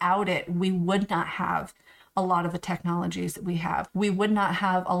 because without it, we would not have a lot of the technologies that we have. We would not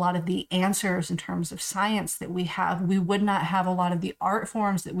have a lot of the answers in terms of science that we have. We would not have a lot of the art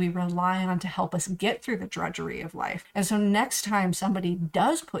forms that we rely on to help us get through the drudgery of life. And so next time somebody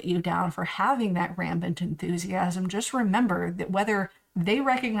does put you down for having that rampant enthusiasm, just remember that whether they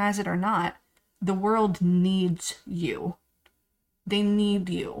recognize it or not, the world needs you. They need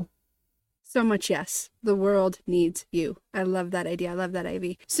you. So much yes. The world needs you. I love that idea. I love that,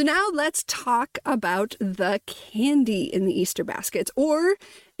 Ivy. So now let's talk about the candy in the Easter baskets, or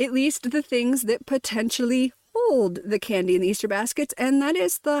at least the things that potentially hold the candy in the Easter baskets, and that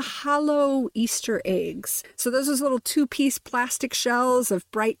is the hollow Easter eggs. So those are little 2-piece plastic shells of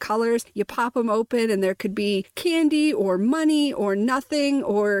bright colors. You pop them open and there could be candy or money or nothing,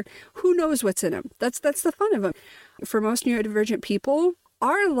 or who knows what's in them. That's the fun of them. For most neurodivergent people,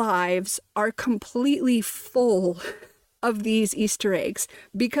 our lives are completely full of these Easter eggs,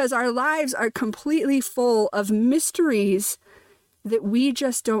 because our lives are completely full of mysteries that we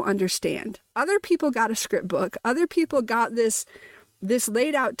just don't understand. Other people got a script book. Other people got this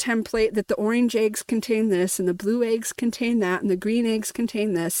laid out template that the orange eggs contain this and the blue eggs contain that and the green eggs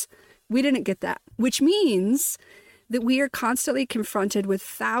contain this. We didn't get that, which means that we are constantly confronted with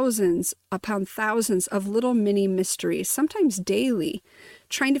thousands upon thousands of little mini mysteries, sometimes daily,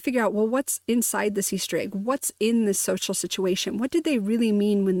 trying to figure out, well, what's inside this Easter egg? What's in this social situation? What did they really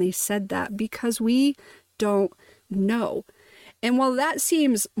mean when they said that? Because we don't know. And while that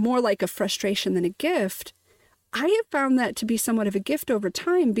seems more like a frustration than a gift, I have found that to be somewhat of a gift over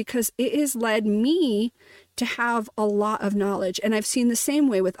time, because it has led me to have a lot of knowledge. And I've seen the same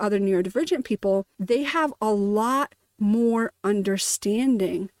way with other neurodivergent people. They have a lot more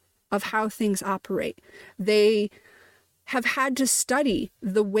understanding of how things operate. They have had to study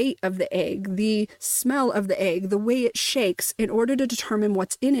the weight of the egg, the smell of the egg, the way it shakes in order to determine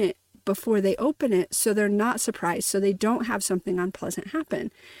what's in it, before they open it so they're not surprised, so they don't have something unpleasant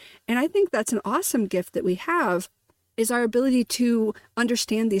happen. And I think that's an awesome gift that we have, is our ability to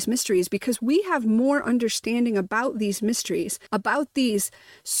understand these mysteries, because we have more understanding about these mysteries, about these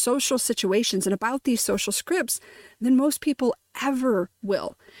social situations, and about these social scripts than most people ever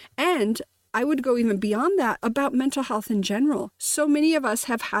will. And I would go even beyond that, about mental health in general. So many of us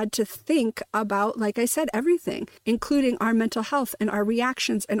have had to think about, like I said, everything, including our mental health and our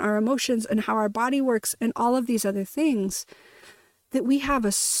reactions and our emotions and how our body works and all of these other things, that we have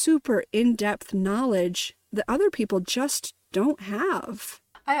a super in-depth knowledge that other people just don't have.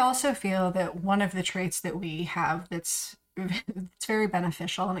 I also feel that one of the traits that we have that's it's very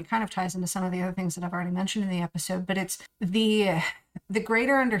beneficial, and it kind of ties into some of the other things that I've already mentioned in the episode, but it's the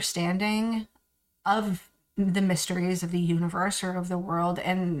greater understanding of the mysteries of the universe or of the world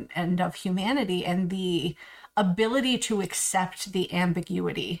and of humanity, and the ability to accept the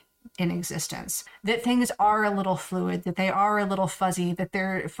ambiguity in existence, that things are a little fluid, that they are a little fuzzy, that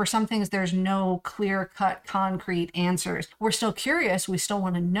for some things there's no clear-cut concrete answers. We're still curious, we still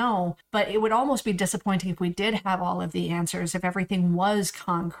want to know, but it would almost be disappointing if we did have all of the answers, if everything was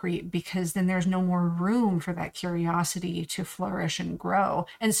concrete, because then there's no more room for that curiosity to flourish and grow.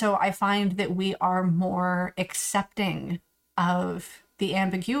 And so I find that we are more accepting of the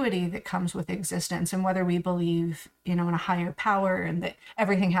ambiguity that comes with existence, and whether we believe, in a higher power and that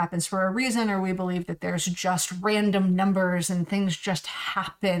everything happens for a reason, or we believe that there's just random numbers and things just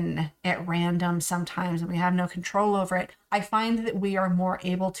happen at random sometimes and we have no control over it. I find that we are more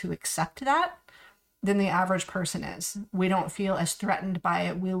able to accept that than the average person is. We don't feel as threatened by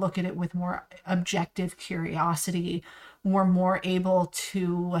it. We look at it with more objective curiosity. We're more able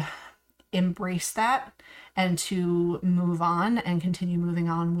to embrace that and to move on and continue moving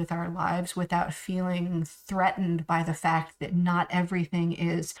on with our lives without feeling threatened by the fact that not everything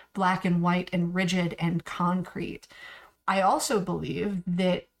is black and white and rigid and concrete. I also believe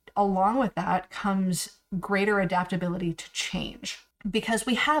that along with that comes greater adaptability to change, because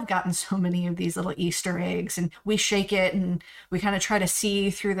we have gotten so many of these little Easter eggs, and we shake it and we kind of try to see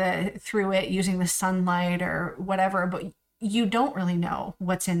through it using the sunlight or whatever, but you don't really know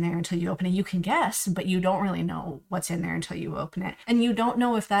what's in there until you open it. You can guess, but you don't really know what's in there until you open it. And you don't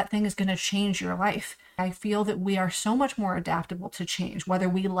know if that thing is going to change your life. I feel that we are so much more adaptable to change, whether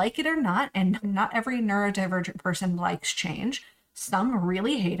we like it or not. And not every neurodivergent person likes change. Some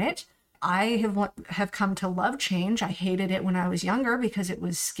really hate it. I have come to love change. I hated it when I was younger because it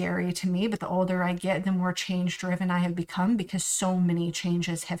was scary to me. But the older I get, the more change driven I have become, because so many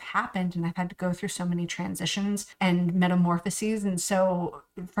changes have happened and I've had to go through so many transitions and metamorphoses. And so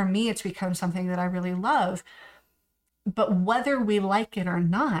for me, it's become something that I really love. But whether we like it or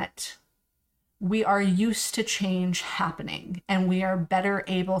not, we are used to change happening, and we are better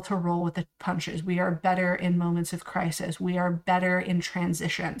able to roll with the punches. We are better in moments of crisis. We are better in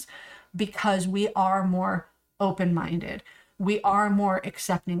transitions, because we are more open-minded. We are more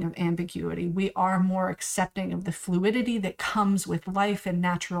accepting of ambiguity. We are more accepting of the fluidity that comes with life and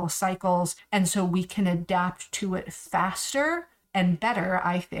natural cycles. And so we can adapt to it faster and better,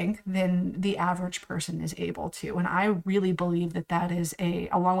 I think, than the average person is able to. And I really believe that that is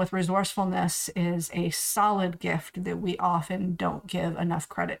along with resourcefulness, is a solid gift that we often don't give enough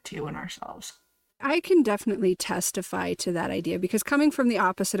credit to in ourselves. I can definitely testify to that idea, because coming from the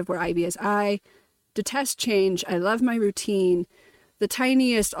opposite of where Ivy is, I detest change. I love my routine. The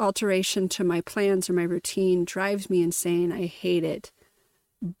tiniest alteration to my plans or my routine drives me insane. I hate it.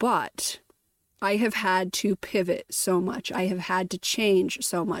 But I have had to pivot so much. I have had to change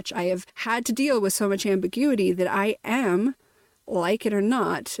so much. I have had to deal with so much ambiguity that I am, like it or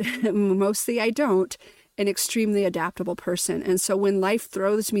not, mostly I don't, an extremely adaptable person. And so when life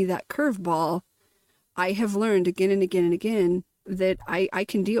throws me that curveball, I have learned again and again and again that I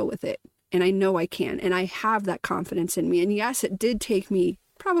can deal with it, and I know I can, and I have that confidence in me. And yes, it did take me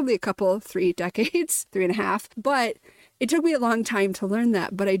probably 3 decades, 3.5, but it took me a long time to learn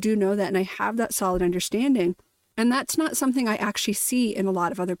that. But I do know that, and I have that solid understanding. And that's not something I actually see in a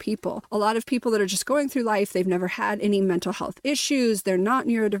lot of other people. A lot of people that are just going through life, they've never had any mental health issues, they're not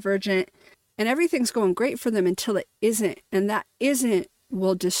neurodivergent, and everything's going great for them until it isn't. And that isn't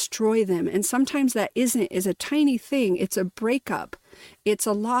will destroy them. And sometimes that isn't is a tiny thing. It's a breakup. It's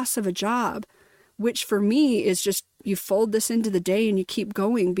a loss of a job, which for me is just, you fold this into the day and you keep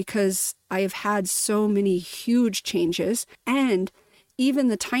going, because I have had so many huge changes, and even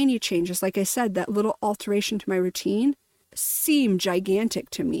the tiny changes, like I said, that little alteration to my routine seem gigantic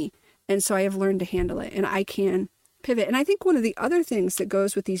to me. And so I have learned to handle it, and I can pivot. And I think one of the other things that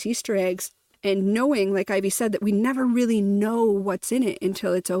goes with these Easter eggs And knowing, like Ivy said, that we never really know what's in it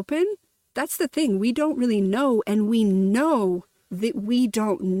until it's open. That's the thing. We don't really know, and we know that we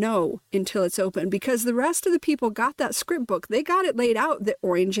don't know until it's open, because the rest of the people got that script book. They got it laid out that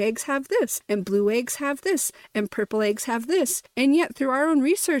orange eggs have this, and blue eggs have this, and purple eggs have this. And yet through our own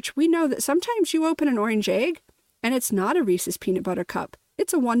research, we know that sometimes you open an orange egg and it's not a Reese's peanut butter cup.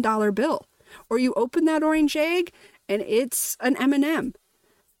 It's a $1 bill. Or you open that orange egg and it's an M&M.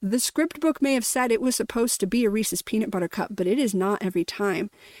 The script book may have said it was supposed to be a Reese's peanut butter cup, but it is not every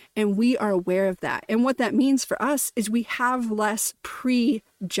time. And we are aware of that. And what that means for us is we have less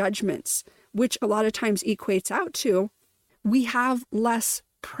prejudgments, which a lot of times equates out to we have less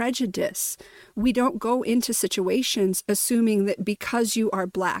prejudice. We don't go into situations assuming that because you are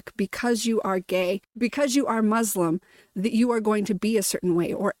Black, because you are gay, because you are Muslim, that you are going to be a certain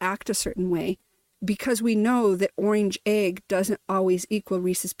way or act a certain way. Because we know that orange egg doesn't always equal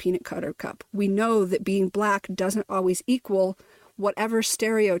Reese's peanut butter cup. We know that being Black doesn't always equal whatever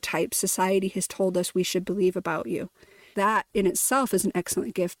stereotype society has told us we should believe about you. That in itself is an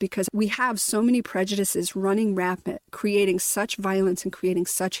excellent gift, because we have so many prejudices running rampant, creating such violence and creating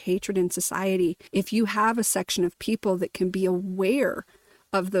such hatred in society. If you have a section of people that can be aware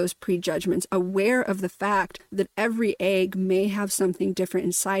of those prejudgments, aware of the fact that every egg may have something different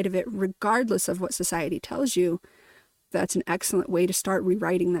inside of it, regardless of what society tells you, that's an excellent way to start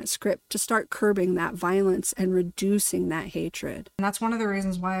rewriting that script, to start curbing that violence and reducing that hatred. And that's one of the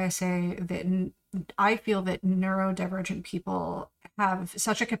reasons why I say that I feel that neurodivergent people have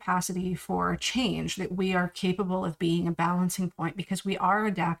such a capacity for change, that we are capable of being a balancing point, because we are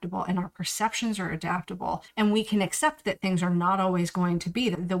adaptable and our perceptions are adaptable, and we can accept that things are not always going to be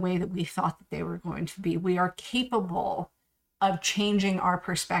the way that we thought that they were going to be. We are capable of changing our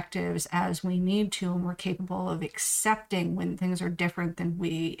perspectives as we need to, and we're capable of accepting when things are different than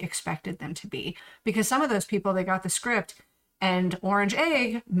we expected them to be. Because some of those people, they got the script and orange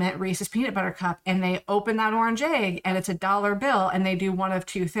egg meant Reese's peanut butter cup, and they open that orange egg and it's a $1 bill, and they do one of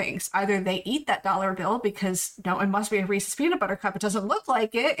two things. Either they eat that $1 bill because, no, it must be a Reese's peanut butter cup. It doesn't look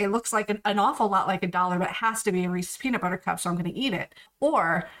like it. It looks like an awful lot like $1, but it has to be a Reese's peanut butter cup, so I'm going to eat it.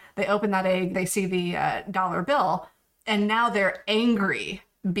 Or they open that egg, they see the $1 bill, and now they're angry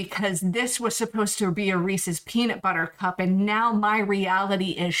because this was supposed to be a Reese's peanut butter cup, and now my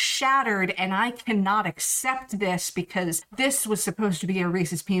reality is shattered and I cannot accept this because this was supposed to be a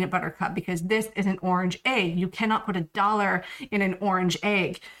Reese's peanut butter cup, because this is an orange egg. You cannot put $1 in an orange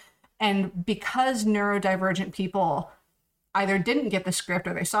egg. And because neurodivergent people either didn't get the script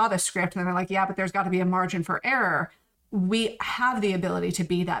or they saw the script and they're like, yeah, but there's got to be a margin for error, we have the ability to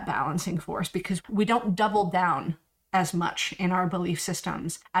be that balancing force because we don't double down as much in our belief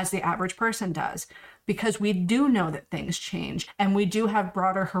systems as the average person does, because we do know that things change and we do have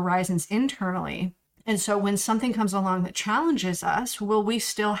broader horizons internally. And so when something comes along that challenges us, will we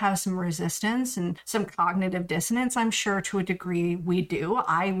still have some resistance and some cognitive dissonance? I'm sure to a degree we do.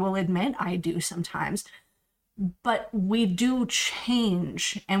 I will admit I do sometimes. But we do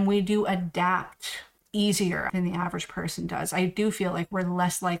change and we do adapt easier than the average person does. I do feel like we're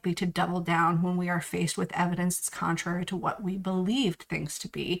less likely to double down when we are faced with evidence that's contrary to what we believed things to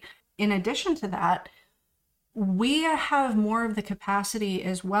be. In addition to that, we have more of the capacity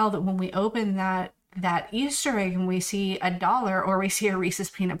as well that when we open that Easter egg and we see $1, or we see a Reese's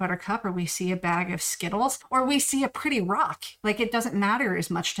peanut butter cup, or we see a bag of Skittles, or we see a pretty rock, like it doesn't matter as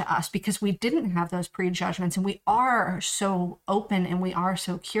much to us because we didn't have those prejudgments, and we are so open and we are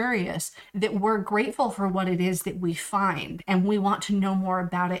so curious that we're grateful for what it is that we find, and we want to know more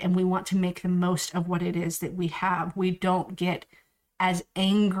about it, and we want to make the most of what it is that we have. We don't get as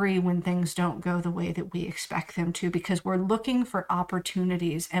angry when things don't go the way that we expect them to, because we're looking for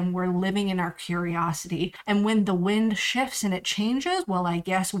opportunities and we're living in our curiosity. And when the wind shifts and it changes, well, I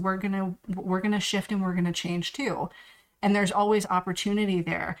guess we're gonna shift and we're gonna change too. And there's always opportunity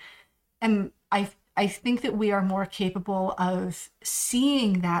there. And I think that we are more capable of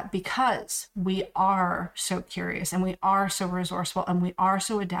seeing that because we are so curious and we are so resourceful and we are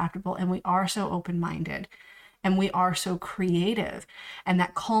so adaptable and we are so open-minded. And we are so creative. And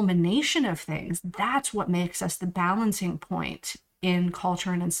that culmination of things, that's what makes us the balancing point in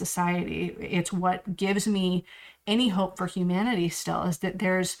culture and in society. It's what gives me any hope for humanity still, is that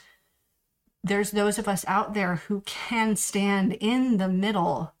there's those of us out there who can stand in the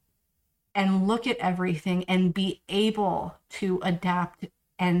middle and look at everything and be able to adapt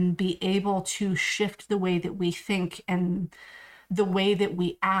and be able to shift the way that we think and the way that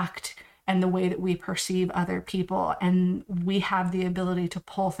we act and the way that we perceive other people. And we have the ability to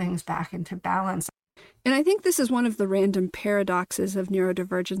pull things back into balance. And I think this is one of the random paradoxes of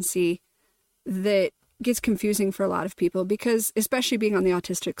neurodivergency. that gets confusing for a lot of people because, especially being on the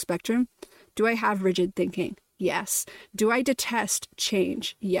autistic spectrum, do I have rigid thinking? Yes. Do I detest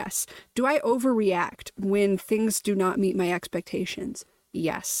change? Yes. Do I overreact when things do not meet my expectations?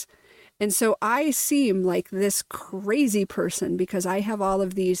 Yes. And so I seem like this crazy person because I have all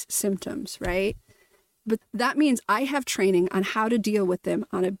of these symptoms, right? But that means I have training on how to deal with them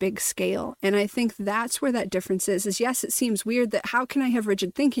on a big scale. And I think that's where that difference is yes, it seems weird that how can I have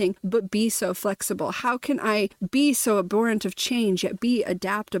rigid thinking, but be so flexible? How can I be so abhorrent of change, yet be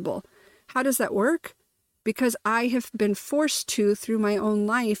adaptable? How does that work? Because I have been forced to, through my own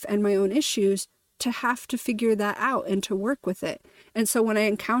life and my own issues, to have to figure that out and to work with it. And so when I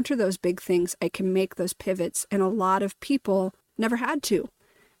encounter those big things, I can make those pivots. And a lot of people never had to.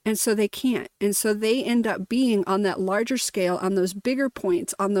 And so they can't. And so they end up being on that larger scale, on those bigger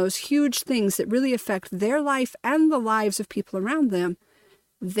points, on those huge things that really affect their life and the lives of people around them.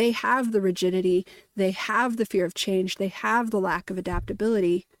 They have the rigidity, they have the fear of change, they have the lack of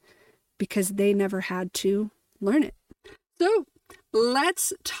adaptability because they never had to learn it. So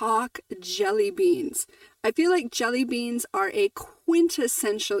let's talk jelly beans. I feel like jelly beans are a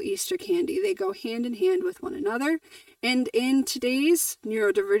quintessential Easter candy. They go hand in hand with one another. And in today's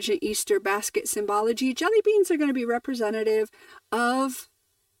neurodivergent Easter basket symbology, jelly beans are going to be representative of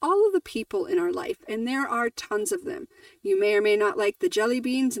all of the people in our life. And there are tons of them. You may or may not like the jelly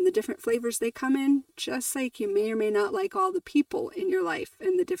beans and the different flavors they come in, just like you may or may not like all the people in your life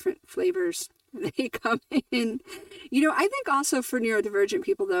and the different flavors they come in. You know, I think also for neurodivergent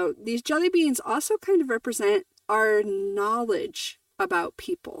people, though, these jelly beans also kind of represent our knowledge about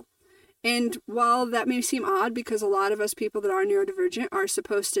people. And while that may seem odd because a lot of us people that are neurodivergent are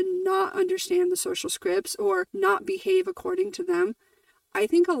supposed to not understand the social scripts or not behave according to them, I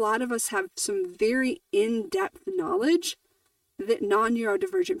think a lot of us have some very in-depth knowledge that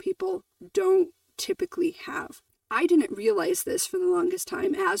non-neurodivergent people don't typically have. I didn't realize this for the longest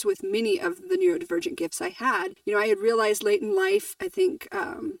time, as with many of the neurodivergent gifts I had. You know, I had realized late in life, I think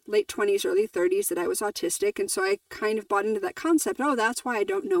late 20s, early 30s, that I was autistic. And so I kind of bought into that concept. Oh, that's why I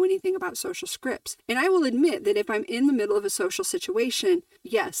don't know anything about social scripts. And I will admit that if I'm in the middle of a social situation,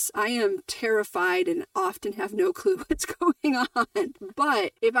 yes, I am terrified and often have no clue what's going on.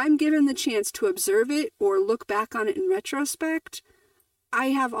 But if I'm given the chance to observe it or look back on it in retrospect, I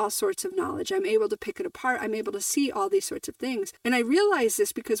have all sorts of knowledge. I'm able to pick it apart. I'm able to see all these sorts of things. And I realize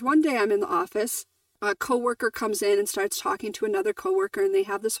this because one day I'm in the office, a coworker comes in and starts talking to another coworker, and they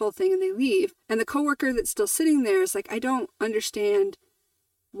have this whole thing and they leave. And the coworker that's still sitting there is like, I don't understand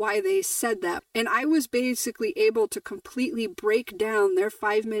why they said that. And I was basically able to completely break down their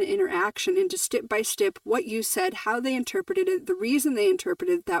 5-minute interaction into step by step what you said, how they interpreted it, the reason they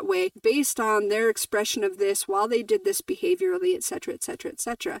interpreted it that way, based on their expression of this while they did this behaviorally, etc., etc.,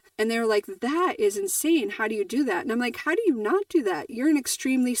 etc. And they're like, that is insane. How do you do that? And I'm like, how do you not do that? You're an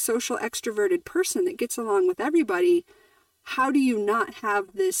extremely social, extroverted person that gets along with everybody. How do you not have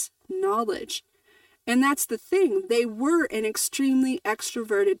this knowledge? And that's the thing. They were an extremely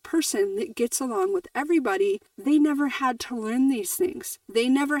extroverted person that gets along with everybody. They never had to learn these things. They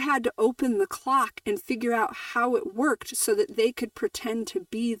never had to open the clock and figure out how it worked so that they could pretend to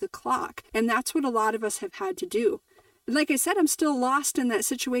be the clock. And that's what a lot of us have had to do. And like I said, I'm still lost in that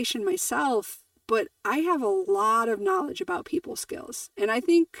situation myself, but I have a lot of knowledge about people skills. And I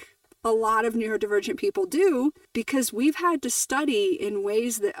think a lot of neurodivergent people do because we've had to study in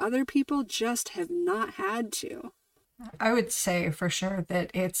ways that other people just have not had to. I would say for sure that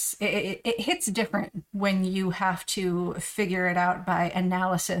it hits different when you have to figure it out by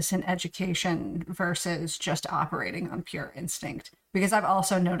analysis and education versus just operating on pure instinct. Because I've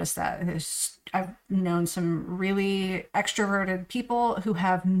also noticed that I've known some really extroverted people who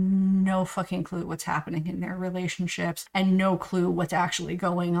have no fucking clue what's happening in their relationships and no clue what's actually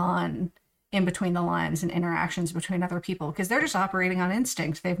going on in between the lines and interactions between other people because they're just operating on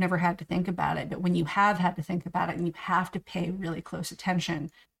instinct. They've never had to think about it. But when you have had to think about it and you have to pay really close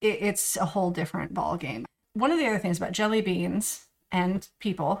attention, it's a whole different ballgame. One of the other things about jelly beans and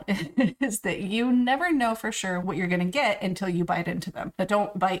people is that you never know for sure what you're going to get until you bite into them. But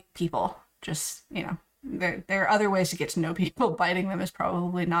don't bite people. Just, you know, there are other ways to get to know people. Biting them is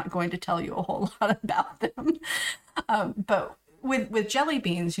probably not going to tell you a whole lot about them. But with jelly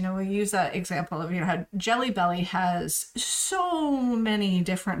beans, you know, we use that example of, you know, how Jelly Belly has so many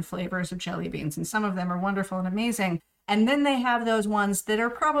different flavors of jelly beans, and some of them are wonderful and amazing. And then they have those ones that are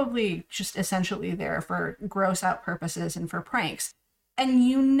probably just essentially there for gross out purposes and for pranks. And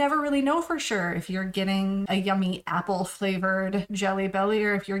you never really know for sure if you're getting a yummy apple flavored Jelly Belly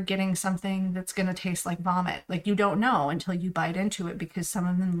or if you're getting something that's going to taste like vomit. Like, you don't know until you bite into it because some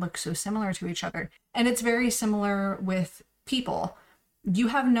of them look so similar to each other. And it's very similar with people. You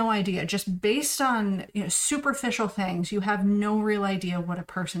have no idea, just based on, superficial things. You have no real idea what a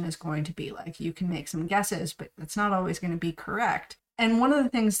person is going to be like. You can make some guesses, but that's not always going to be correct. And one of the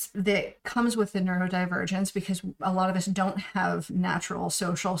things that comes with the neurodivergence, because a lot of us don't have natural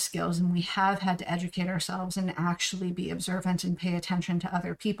social skills and we have had to educate ourselves and actually be observant and pay attention to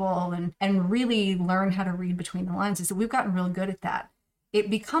other people and really learn how to read between the lines, is that we've gotten really good at that. It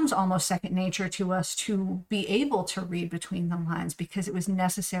becomes almost second nature to us to be able to read between the lines because it was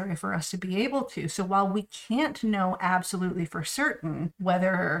necessary for us to be able to. So while we can't know absolutely for certain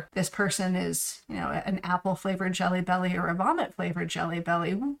whether this person is, an apple flavored Jelly Belly or a vomit flavored Jelly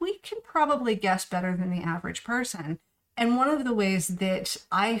Belly, we can probably guess better than the average person. And one of the ways that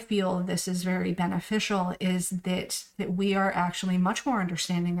I feel this is very beneficial is that we are actually much more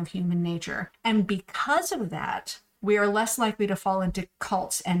understanding of human nature. And because of that, we are less likely to fall into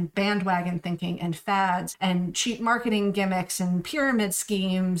cults and bandwagon thinking and fads and cheap marketing gimmicks and pyramid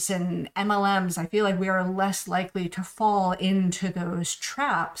schemes and MLMs. I feel like we are less likely to fall into those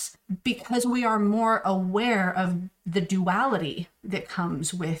traps because we are more aware of the duality that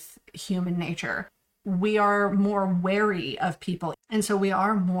comes with human nature. We are more wary of people, and so we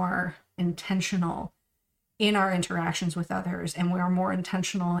are more intentional in our interactions with others, and we are more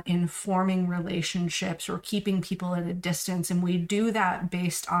intentional in forming relationships or keeping people at a distance. And we do that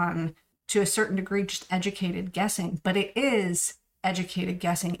based on, to a certain degree, just educated guessing, but it is educated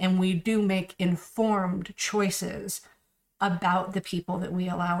guessing. And we do make informed choices about the people that we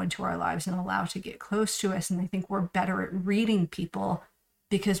allow into our lives and allow to get close to us. And I think we're better at reading people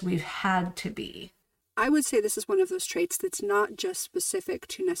because we've had to be. I would say this is one of those traits that's not just specific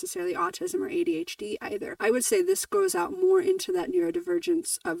to necessarily autism or ADHD either. I would say this goes out more into that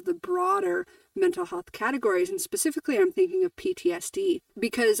neurodivergence of the broader mental health categories. And specifically, I'm thinking of PTSD,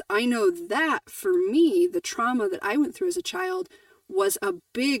 because I know that for me, the trauma that I went through as a child was a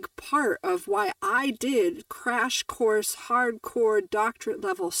big part of why I did crash course, hardcore doctorate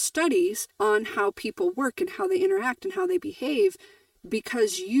level studies on how people work and how they interact and how they behave,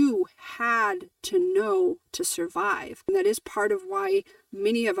 because you had to know to survive. And that is part of why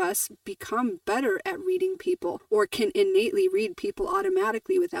many of us become better at reading people, or can innately read people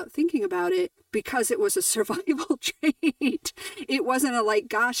automatically without thinking about it, because it was a survival trait. It wasn't a like,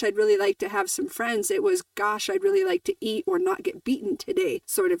 gosh, I'd really like to have some friends. It was, gosh, I'd really like to eat or not get beaten today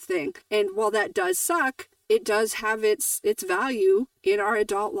sort of thing. And while that does suck, it does have its value in our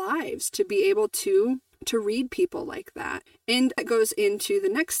adult lives to be able to read people like that. And it goes into the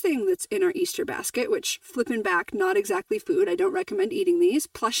next thing that's in our Easter basket, which, flipping back, not exactly food. I don't recommend eating these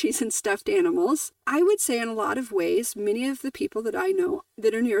plushies and stuffed animals. I would say in a lot of ways, many of the people that I know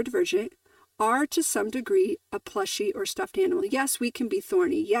that are neurodivergent are to some degree a plushie or stuffed animal. Yes, we can be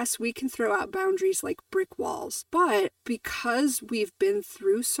thorny. Yes, we can throw out boundaries like brick walls. But because we've been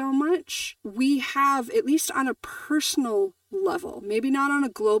through so much, we have, at least on a personal level, maybe not on a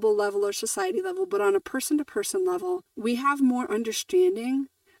global level or society level, but on a person-to-person level, we have more understanding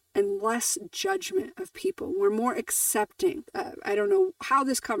and less judgment of people. We're more accepting. I don't know how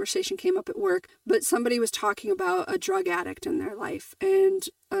this conversation came up at work, but somebody was talking about a drug addict in their life, and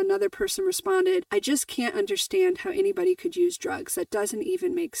another person responded, I just can't understand how anybody could use drugs. That doesn't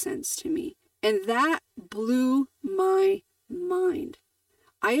even make sense to me. And that blew my mind.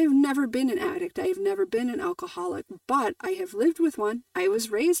 I have never been an addict. I have never been an alcoholic, but I have lived with one. I was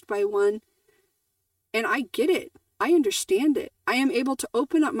raised by one, and I get it. I understand it. I am able to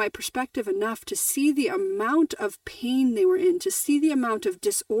open up my perspective enough to see the amount of pain they were in, to see the amount of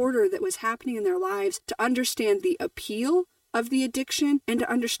disorder that was happening in their lives, to understand the appeal of the addiction, and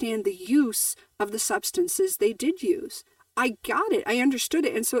to understand the use of the substances they did use. I got it. I understood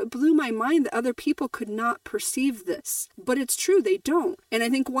it. And so it blew my mind that other people could not perceive this. But it's true, they don't. And I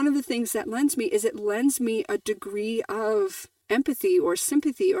think one of the things that lends me is it lends me a degree of empathy or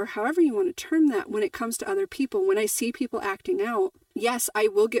sympathy, or however you want to term that, when it comes to other people. When I see people acting out, yes, I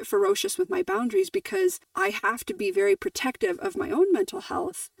will get ferocious with my boundaries because I have to be very protective of my own mental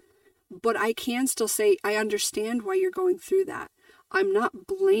health. But I can still say, I understand why you're going through that. I'm not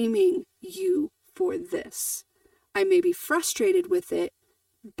blaming you for this. I may be frustrated with it,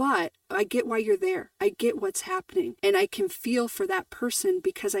 but I get why you're there. I get what's happening. And I can feel for that person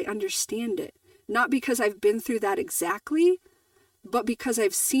because I understand it. Not because I've been through that exactly, but because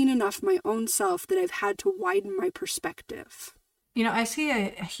I've seen enough my own self that I've had to widen my perspective. I see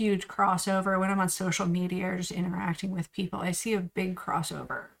a huge crossover when I'm on social media or just interacting with people. I see a big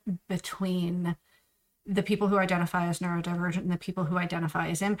crossover between the people who identify as neurodivergent and the people who identify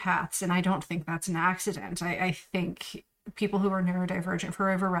as empaths. And I don't think that's an accident. I think people who are neurodivergent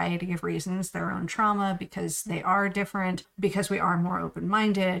for a variety of reasons, their own trauma, because they are different, because we are more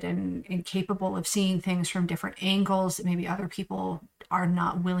open-minded and capable of seeing things from different angles that maybe other people are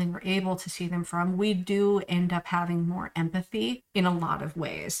not willing or able to see them from, we do end up having more empathy in a lot of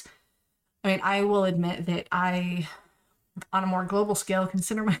ways. I mean, I will admit that I, on a more global scale,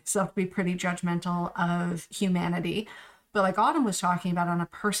 consider myself to be pretty judgmental of humanity. But like Autumn was talking about, on a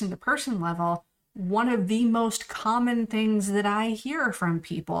person-to-person level, one of the most common things that I hear from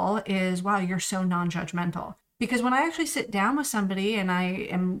people is, wow, you're so non-judgmental. Because when I actually sit down with somebody and I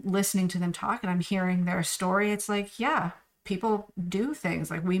am listening to them talk and I'm hearing their story, it's like, yeah, people do things.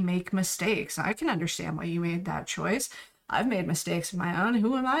 Like, we make mistakes. I can understand why you made that choice. I've made mistakes of my own.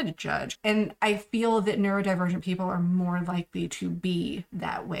 Who am I to judge? And I feel that neurodivergent people are more likely to be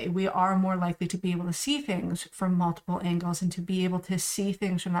that way. We are more likely to be able to see things from multiple angles and to be able to see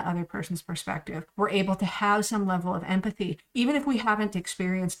things from that other person's perspective. We're able to have some level of empathy, even if we haven't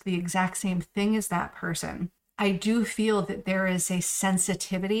experienced the exact same thing as that person. I do feel that there is a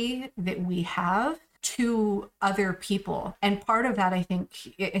sensitivity that we have to other people. And part of that, I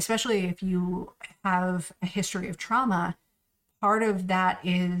think, especially if you have a history of trauma, part of that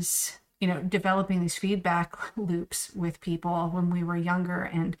is, developing these feedback loops with people when we were younger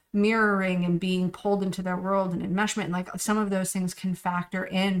and mirroring and being pulled into their world and enmeshment. And like, some of those things can factor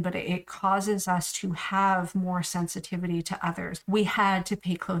in, but it causes us to have more sensitivity to others. We had to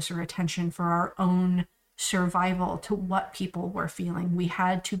pay closer attention for our own survival to what people were feeling. We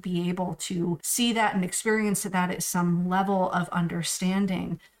had to be able to see that and experience that at some level of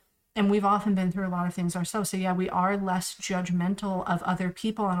understanding. And we've often been through a lot of things ourselves. So yeah, we are less judgmental of other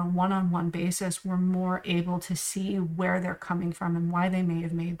people on a one-on-one basis. We're more able to see where they're coming from and why they may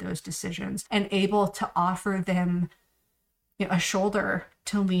have made those decisions, and able to offer them, a shoulder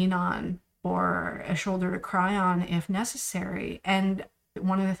to lean on or a shoulder to cry on if necessary. And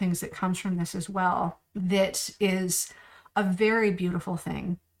one of the things that comes from this as well, that is a very beautiful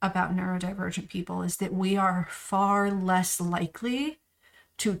thing about neurodivergent people, is that we are far less likely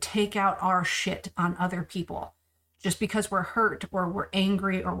to take out our shit on other people. Just because we're hurt or we're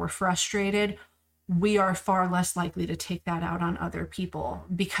angry or we're frustrated, we are far less likely to take that out on other people,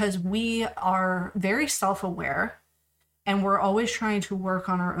 because we are very self-aware and we're always trying to work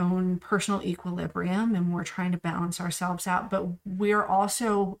on our own personal equilibrium and we're trying to balance ourselves out. But we're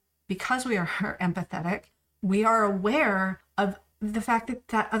also, because we are empathetic, we are aware of the fact that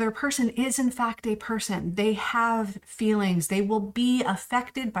that other person is in fact a person. They have feelings. They will be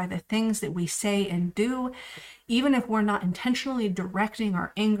affected by the things that we say and do. Even if we're not intentionally directing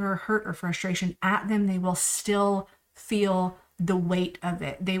our anger, hurt, or frustration at them, they will still feel the weight of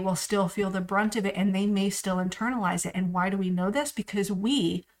it. They will still feel the brunt of it, and they may still internalize it. And why do we know this? Because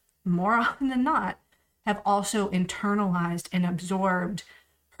we, more often than not, have also internalized and absorbed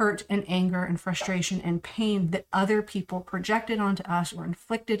hurt and anger and frustration and pain that other people projected onto us or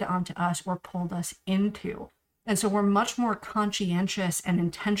inflicted onto us or pulled us into. And so we're much more conscientious and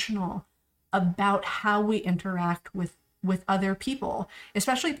intentional about how we interact with other people,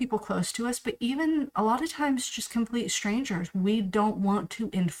 especially people close to us, but even a lot of times just complete strangers. We don't want to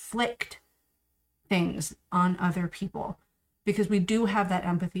inflict things on other people because we do have that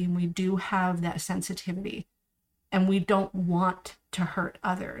empathy and we do have that sensitivity, and we don't want to hurt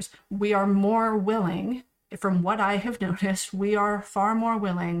others. We are more willing, from what I have noticed, we are far more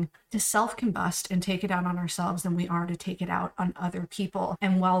willing to self-combust and take it out on ourselves than we are to take it out on other people.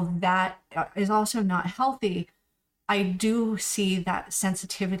 And while that is also not healthy, I do see that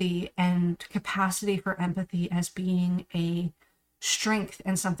sensitivity and capacity for empathy as being a strength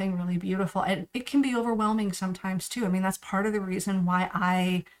and something really beautiful. And it can be overwhelming sometimes too. I mean, that's part of the reason why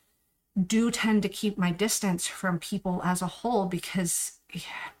I do tend to keep my distance from people as a whole, because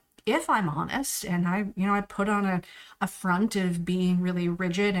if I'm honest and I put on a front of being really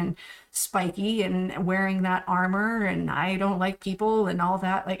rigid and spiky and wearing that armor and I don't like people and all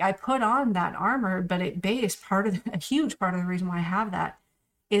that, like I put on that armor, but at base, a huge part of the reason why I have that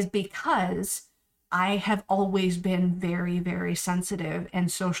is because I have always been very, very sensitive,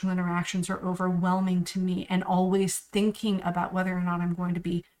 and social interactions are overwhelming to me, and always thinking about whether or not I'm going to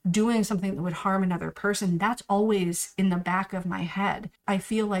be doing something that would harm another person. That's always in the back of my head. I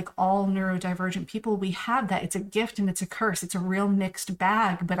feel like all neurodivergent people, we have that. It's a gift and it's a curse. It's a real mixed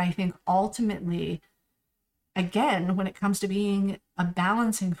bag. But I think ultimately again, when it comes to being a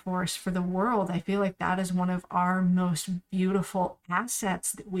balancing force for the world, I feel like that is one of our most beautiful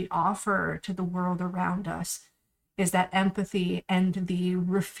assets that we offer to the world around us, is that empathy and the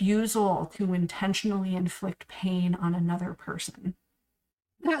refusal to intentionally inflict pain on another person.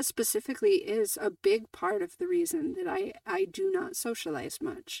 That specifically is a big part of the reason that I do not socialize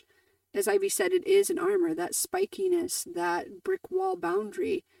much. As Ivy said, it is an armor, that spikiness, that brick wall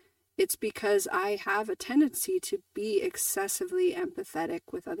boundary. It's because I have a tendency to be excessively empathetic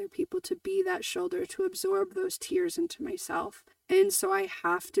with other people, to be that shoulder, to absorb those tears into myself. And so I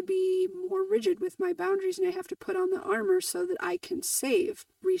have to be more rigid with my boundaries, and I have to put on the armor so that I can save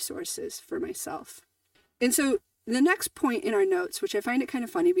resources for myself. And so the next point in our notes, which I find it kind of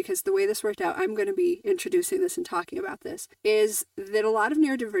funny because the way this worked out, I'm going to be introducing this and talking about this, is that a lot of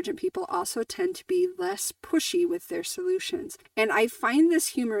neurodivergent people also tend to be less pushy with their solutions. And I find this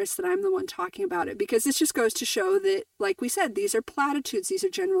humorous that I'm the one talking about it, because this just goes to show that, like we said, these are platitudes, these are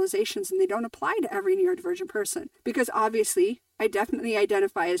generalizations, and they don't apply to every neurodivergent person. Because obviously, I definitely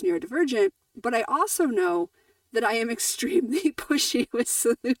identify as neurodivergent, but I also know that I am extremely pushy with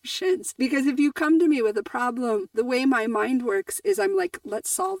solutions. Because if you come to me with a problem, the way my mind works is I'm like,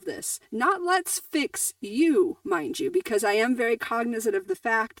 let's solve this. Not let's fix you, mind you, because I am very cognizant of the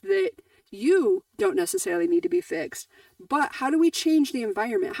fact that you don't necessarily need to be fixed. But how do we change the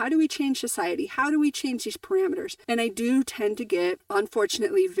environment? How do we change society? How do we change these parameters? And I do tend to get,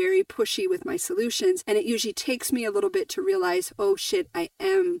 unfortunately, very pushy with my solutions. And it usually takes me a little bit to realize, oh shit, I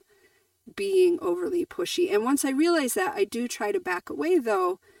am being overly pushy. And once I realize that, I do try to back away,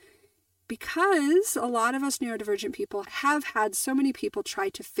 though, because a lot of us neurodivergent people have had so many people try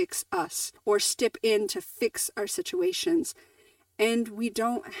to fix us or step in to fix our situations, and we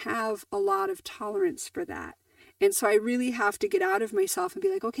don't have a lot of tolerance for that. And so I really have to get out of myself and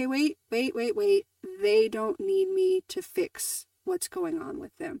be like, okay, wait. They don't need me to fix what's going on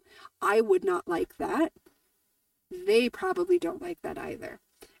with them. I would not like that. They probably don't like that either.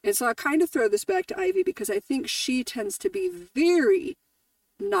 And so I kind of throw this back to Ivy, because I think she tends to be very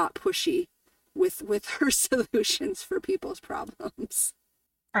not pushy with her solutions for people's problems.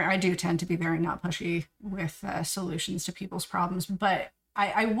 I do tend to be very not pushy with solutions to people's problems. But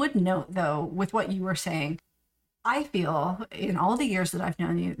I would note, though, with what you were saying, I feel in all the years that I've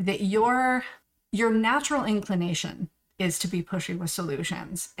known you that your natural inclination is to be pushy with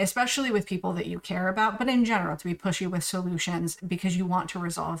solutions, especially with people that you care about, but in general, to be pushy with solutions because you want to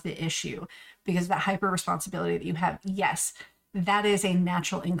resolve the issue, because that hyper responsibility that you have. Yes, that is a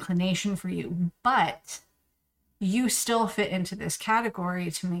natural inclination for you, but you still fit into this category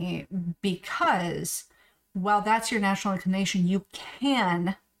to me, because while that's your natural inclination, you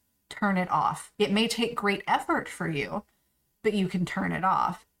can turn it off. It may take great effort for you, but you can turn it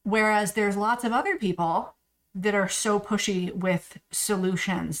off. Whereas there's lots of other people that are so pushy with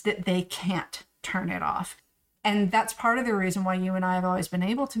solutions that they can't turn it off. And that's part of the reason why you and I have always been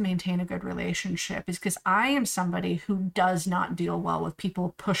able to maintain a good relationship, is because I am somebody who does not deal well with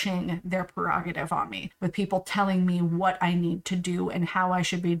people pushing their prerogative on me, with people telling me what I need to do and how I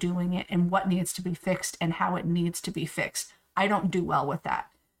should be doing it and what needs to be fixed and how it needs to be fixed. I don't do well with that.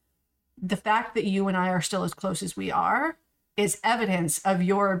 The fact that you and I are still as close as we are is evidence of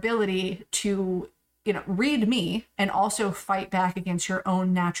your ability to read me and also fight back against your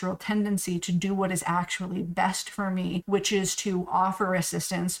own natural tendency to do what is actually best for me, which is to offer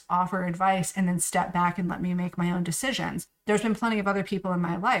assistance, offer advice, and then step back and let me make my own decisions. There's been plenty of other people in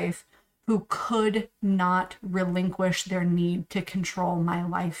my life who could not relinquish their need to control my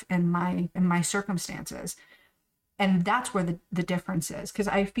life and my circumstances. And that's where the difference is, because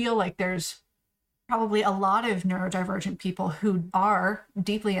I feel like there's probably a lot of neurodivergent people who are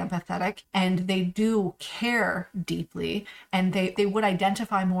deeply empathetic and they do care deeply, and they would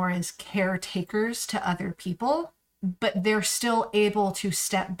identify more as caretakers to other people, but they're still able to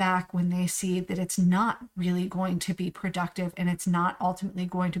step back when they see that it's not really going to be productive and it's not ultimately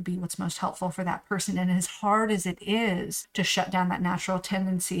going to be what's most helpful for that person. And as hard as it is to shut down that natural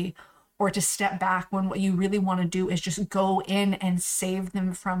tendency, or to step back when what you really want to do is just go in and save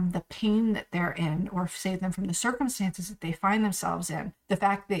them from the pain that they're in, or save them from the circumstances that they find themselves in. The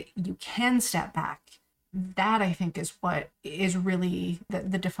fact that you can step back, that I think is what is really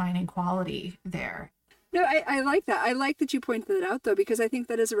the defining quality there. No, I like that. I like that you pointed that out, though, because I think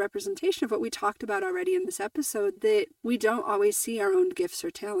that is a representation of what we talked about already in this episode, that we don't always see our own gifts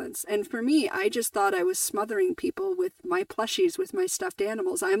or talents. And for me, I just thought I was smothering people with my plushies, with my stuffed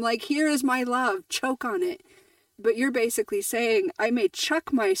animals. I'm like, here is my love, choke on it. But you're basically saying, I may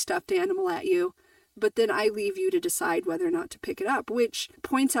chuck my stuffed animal at you, but then I leave you to decide whether or not to pick it up, which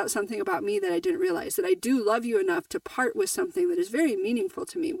points out something about me that I didn't realize, that I do love you enough to part with something that is very meaningful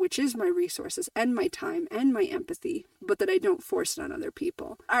to me, which is my resources and my time and my empathy, but that I don't force it on other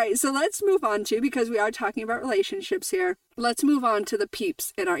people. All right, so let's move on to, because we are talking about relationships here, let's move on to the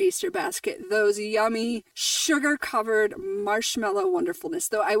peeps in our Easter basket, those yummy, sugar-covered marshmallow wonderfulness.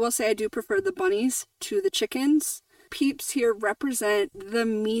 Though I will say I do prefer the bunnies to the chickens. Peeps here represent the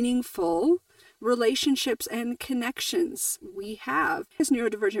meaningful relationships and connections we have. As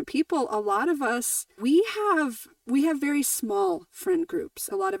neurodivergent people, a lot of us, we have very small friend groups.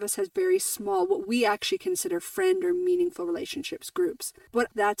 A lot of us has very small, what we actually consider friend or meaningful relationships groups. But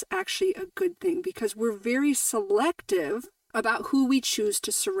that's actually a good thing, because we're very selective about who we choose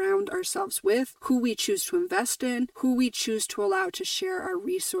to surround ourselves with, who we choose to invest in, who we choose to allow to share our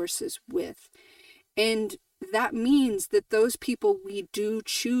resources with. And that means that those people we do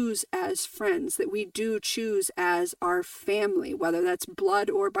choose as friends, that we do choose as our family, whether that's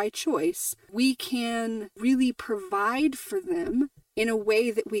blood or by choice, we can really provide for them in a way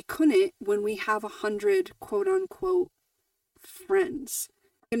that we couldn't when we have 100 quote unquote friends.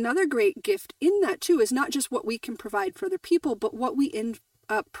 Another great gift in that too is not just what we can provide for other people, but what we end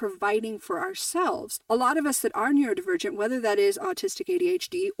up providing for ourselves. A lot of us that are neurodivergent, whether that is autistic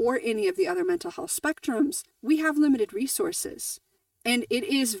ADHD or any of the other mental health spectrums, we have limited resources. And it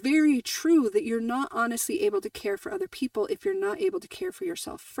is very true that you're not honestly able to care for other people if you're not able to care for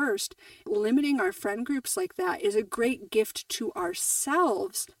yourself first. Limiting our friend groups like that is a great gift to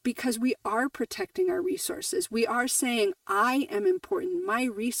ourselves, because we are protecting our resources. We are saying, I am important. My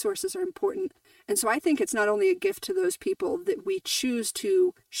resources are important. And so I think it's not only a gift to those people that we choose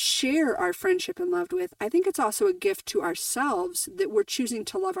to share our friendship and love with, I think it's also a gift to ourselves that we're choosing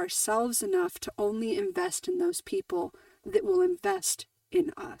to love ourselves enough to only invest in those people that will invest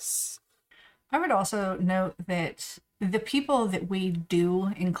in us. I would also note that the people that we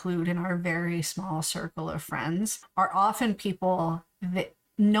do include in our very small circle of friends are often people that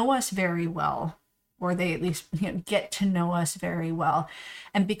know us very well, or they at least get to know us very well.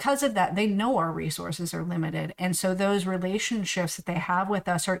 And because of that, they know our resources are limited. And so those relationships that they have with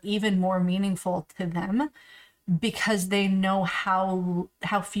us are even more meaningful to them, because they know how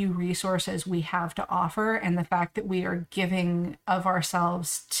few resources we have to offer, and the fact that we are giving of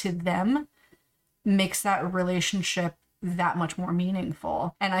ourselves to them makes that relationship that much more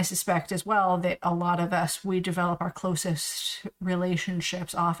meaningful. And I suspect as well that a lot of us, we develop our closest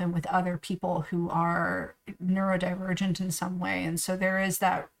relationships often with other people who are neurodivergent in some way. And so there is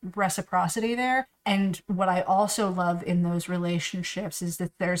that reciprocity there. And what I also love in those relationships is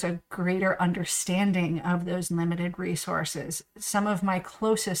that there's a greater understanding of those limited resources. Some of my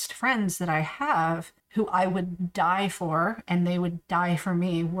closest friends that I have, who I would die for and they would die for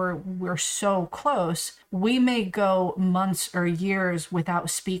me, we're so close, we may go months or years without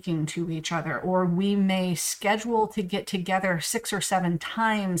speaking to each other, or we may schedule to get together 6 or 7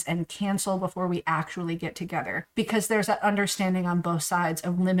 times and cancel before we actually get together, because there's that understanding on both sides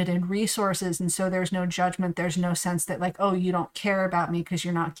of limited resources. And so there's no judgment, there's no sense that like, oh, you don't care about me because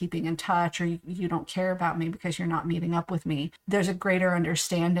you're not keeping in touch, or you don't care about me because you're not meeting up with me. There's a greater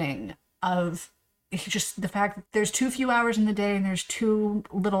understanding of it's just the fact that there's too few hours in the day, and there's too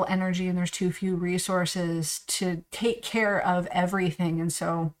little energy, and there's too few resources to take care of everything. And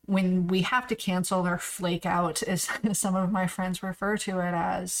so when we have to cancel or flake out, as some of my friends refer to it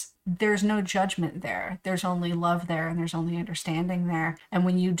as, there's no judgment there. There's only love there, and there's only understanding there. And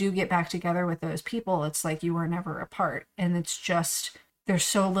when you do get back together with those people, it's like you were never apart. And it's just, there's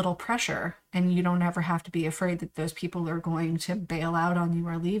so little pressure, and you don't ever have to be afraid that those people are going to bail out on you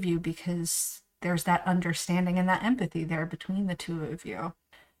or leave you, because there's that understanding and that empathy there between the two of you.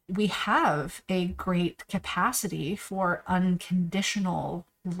 We have a great capacity for unconditional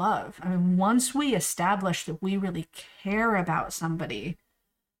love. I mean, once we establish that we really care about somebody,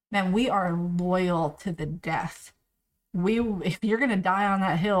 man, we are loyal to the death. If you're going to die on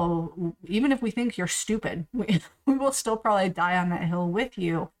that hill, even if we think you're stupid, we will still probably die on that hill with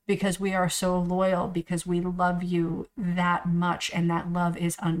you, because we are so loyal, because we love you that much, and that love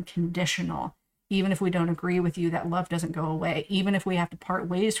is unconditional. Even if we don't agree with you, that love doesn't go away. Even if we have to part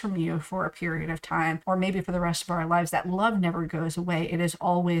ways from you for a period of time, or maybe for the rest of our lives, that love never goes away. It is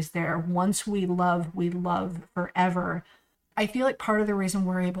always there. Once we love forever. I feel like part of the reason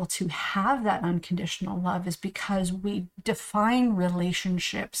we're able to have that unconditional love is because we define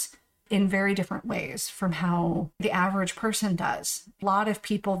relationships in very different ways from how the average person does. A lot of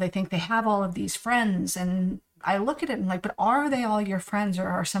people, they think they have all of these friends, and I look at it and like, but are they all your friends, or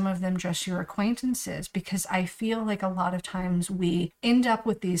are some of them just your acquaintances? Because I feel like a lot of times we end up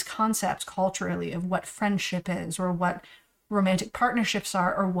with these concepts culturally of what friendship is, or what romantic partnerships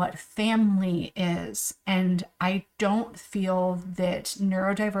are, or what family is. And I don't feel that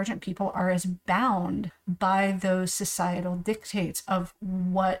neurodivergent people are as bound by those societal dictates of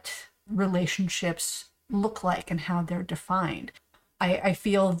what relationships look like and how they're defined. I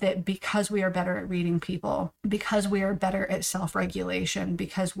feel that because we are better at reading people, because we are better at self-regulation,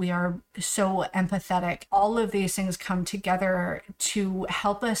 because we are so empathetic, all of these things come together to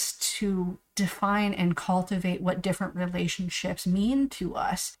help us to define and cultivate what different relationships mean to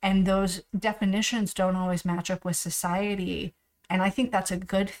us. And those definitions don't always match up with society. And I think that's a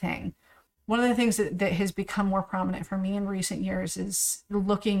good thing. One of the things that has become more prominent for me in recent years is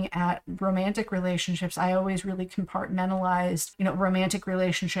looking at romantic relationships. I always really compartmentalized, romantic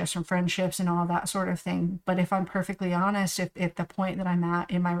relationships from friendships and all that sort of thing. But if I'm perfectly honest, at the point that I'm at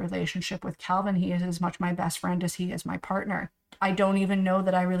in my relationship with Calvin, he is as much my best friend as he is my partner. I don't even know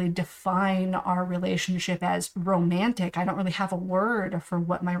that I really define our relationship as romantic. I don't really have a word for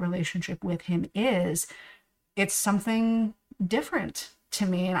what my relationship with him is. It's something different to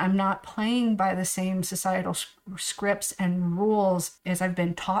me, and I'm not playing by the same societal scripts and rules as I've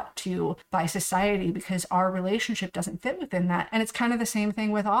been taught to by society, because our relationship doesn't fit within that. And it's kind of the same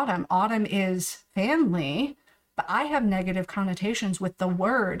thing with Autumn. Autumn is family, but I have negative connotations with the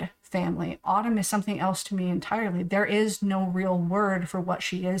word family. Autumn is something else to me entirely. There is no real word for what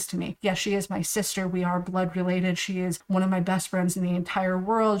she is to me. Yes, she is my sister. We are blood related. She is one of my best friends in the entire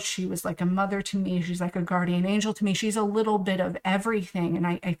world. She was like a mother to me. She's like a guardian angel to me. She's a little bit of everything. And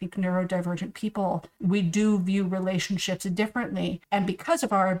I think neurodivergent people, we do view relationships differently. And because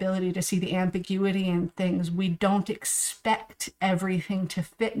of our ability to see the ambiguity in things, we don't expect everything to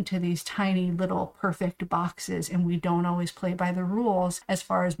fit into these tiny little perfect boxes. And we don't always play by the rules as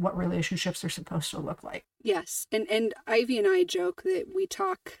far as what relationships are supposed to look like. Yes. And Ivy and I joke that we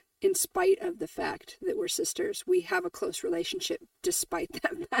talk in spite of the fact that we're sisters. We have a close relationship despite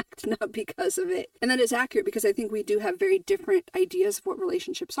that fact, not because of it. And that is accurate, because I think we do have very different ideas of what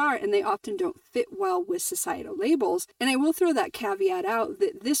relationships are, and they often don't fit well with societal labels. And I will throw that caveat out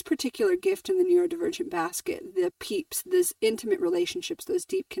that this particular gift in the neurodivergent basket, the peeps, those intimate relationships, those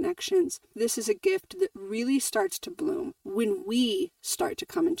deep connections, this is a gift that really starts to bloom when we start to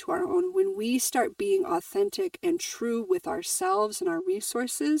come into our own, when we start being authentic and true with ourselves and our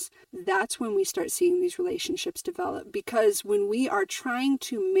resources. That's when we start seeing these relationships develop. Because when we are trying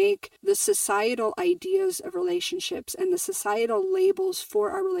to make the societal ideas of relationships and the societal labels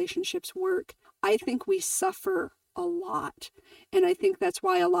for our relationships work, I think we suffer a lot. And I think that's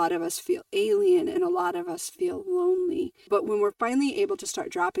why a lot of us feel alien and a lot of us feel lonely. But when we're finally able to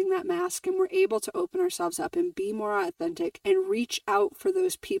start dropping that mask and we're able to open ourselves up and be more authentic and reach out for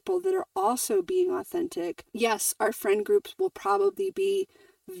those people that are also being authentic, yes, our friend groups will probably be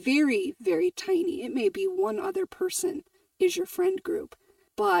very, very tiny. It may be one other person is your friend group,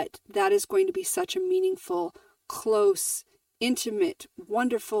 but that is going to be such a meaningful, close, intimate,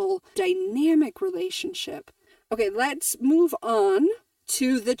 wonderful, dynamic relationship. Okay, let's move on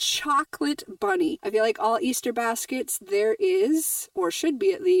to the chocolate bunny. I feel like all Easter baskets, there is, or should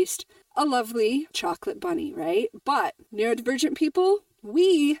be at least, a lovely chocolate bunny, right? But neurodivergent people,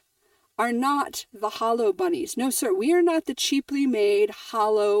 we are not the hollow bunnies. No, sir, we are not the cheaply made,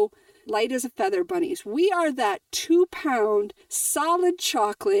 hollow, light as a feather bunnies. We are that 2-pound, solid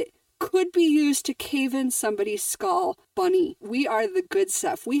chocolate, could be used to cave in somebody's skull bunny. We are the good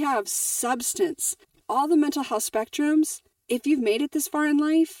stuff. We have substance. All the mental health spectrums, if you've made it this far in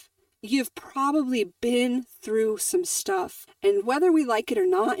life, you've probably been through some stuff. And whether we like it or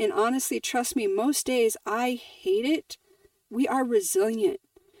not, and honestly, trust me, most days I hate it, we are resilient.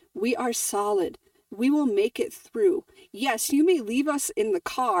 We are solid. We will make it through. Yes, you may leave us in the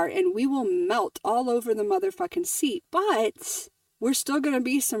car and we will melt all over the motherfucking seat, but we're still going to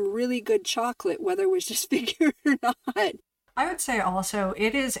be some really good chocolate, whether we're just figured or not. I would say also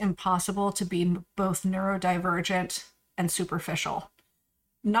it is impossible to be both neurodivergent and superficial.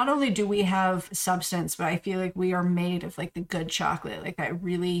 Not only do we have substance, but I feel like we are made of like the good chocolate, like that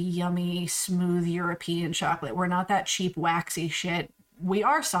really yummy, smooth European chocolate. We're not that cheap, waxy shit. We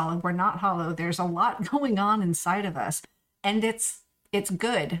are solid. We're not hollow. There's a lot going on inside of us, and it's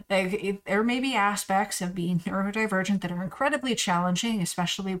good. There may be aspects of being neurodivergent that are incredibly challenging,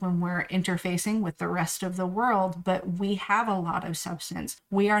 especially when we're interfacing with the rest of the world, but we have a lot of substance.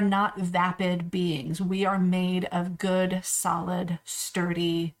 We are not vapid beings. We are made of good, solid,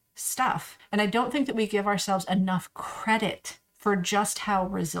 sturdy stuff. And I don't think that we give ourselves enough credit for just how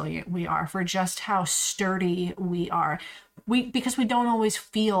resilient we are, for just how sturdy we are. Because we don't always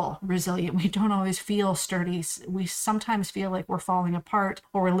feel resilient. We don't always feel sturdy. We sometimes feel like we're falling apart,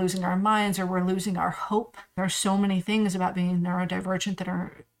 or we're losing our minds, or we're losing our hope. There are so many things about being neurodivergent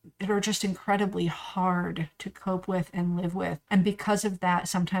that are just incredibly hard to cope with and live with. And because of that,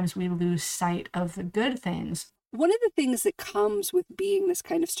 sometimes we lose sight of the good things. One of the things that comes with being this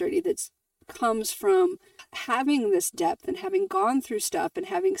kind of sturdy, that's comes from having this depth and having gone through stuff and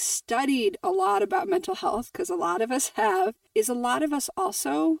having studied a lot about mental health, because a lot of us have, is a lot of us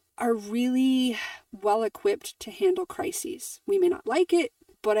also are really well equipped to handle crises. We may not like it,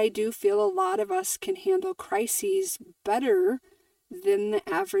 but I do feel a lot of us can handle crises better than the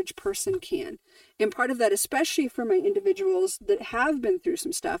average person can. And part of that, especially for my individuals that have been through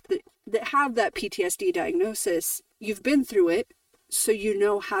some stuff, that have that PTSD diagnosis, you've been through it, so you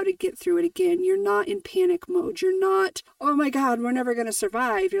know how to get through it again. You're not in panic mode. You're not, oh my God, we're never going to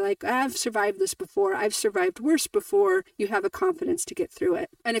survive. You're like, I've survived this before. I've survived worse before. You have a confidence to get through it.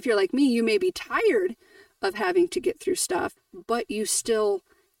 And if you're like me, you may be tired of having to get through stuff, but you still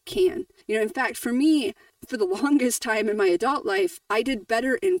can. You know, in fact, for me, for the longest time in my adult life, I did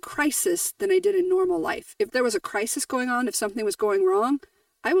better in crisis than I did in normal life. If there was a crisis going on, if something was going wrong,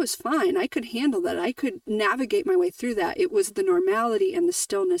 I was fine. I could handle that. I could navigate my way through that. It was the normality and the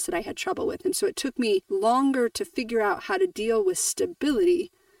stillness that I had trouble with. And so it took me longer to figure out how to deal with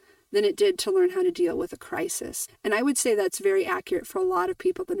stability than it did to learn how to deal with a crisis. And I would say that's very accurate for a lot of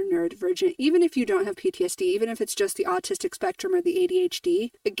people that are neurodivergent. Even if you don't have PTSD, even if it's just the autistic spectrum or the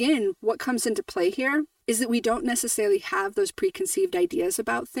ADHD, again, what comes into play here is that we don't necessarily have those preconceived ideas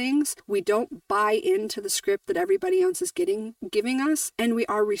about things. We don't buy into the script that everybody else is giving us, and we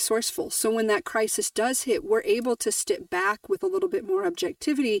are resourceful. So when that crisis does hit, we're able to step back with a little bit more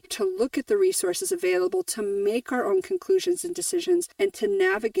objectivity to look at the resources available, to make our own conclusions and decisions, and to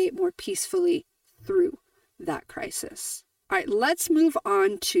navigate more peacefully through that crisis. All right, let's move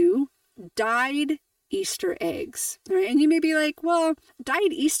on to dyed Easter eggs. All right, and you may be like, well,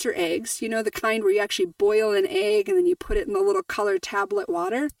 dyed Easter eggs, you know, the kind where you actually boil an egg and then you put it in the little colored tablet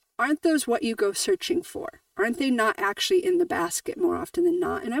water, aren't those what you go searching for? Aren't they not actually in the basket more often than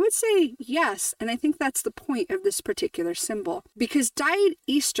not? And I would say yes, and I think that's the point of this particular symbol, because dyed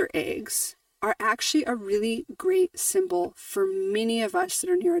Easter eggs are actually a really great symbol for many of us that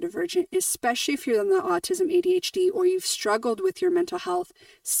are neurodivergent, especially if you're on the autism, ADHD, or you've struggled with your mental health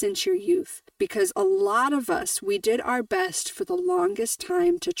since your youth. Because a lot of us, we did our best for the longest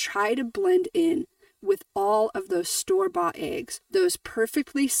time to try to blend in with all of those store-bought eggs, those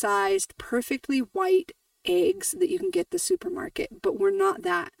perfectly sized, perfectly white eggs that you can get at the supermarket. But we're not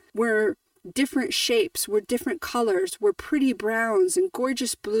that. We're different shapes, we're different colors, we're pretty browns and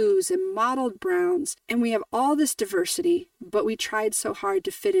gorgeous blues and mottled browns, and we have all this diversity, but we tried so hard to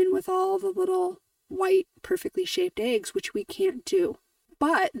fit in with all the little white, perfectly shaped eggs, which we can't do.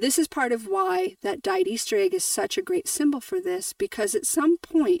 But this is part of why that dyed Easter egg is such a great symbol for this, because at some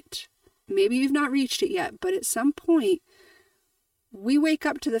point, maybe you've not reached it yet, but at some point, we wake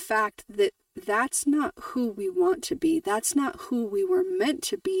up to the fact that that's not who we want to be. That's not who we were meant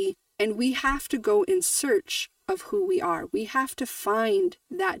to be. And we have to go in search of who we are. We have to find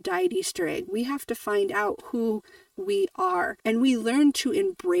that dyed Easter egg. We have to find out who we are. And we learn to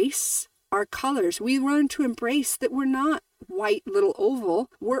embrace our colors. We learn to embrace that we're not white little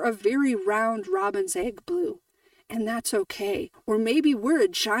oval. We're a very round robin's egg blue. And that's okay. Or maybe we're a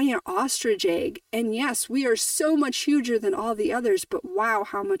giant ostrich egg. And yes, we are so much huger than all the others, but wow,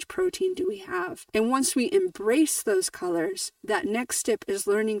 how much protein do we have? And once we embrace those colors, that next step is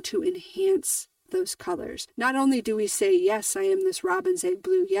learning to enhance those colors. Not only do we say, yes, I am this robin's egg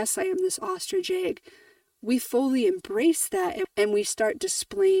blue. Yes, I am this ostrich egg. We fully embrace that and we start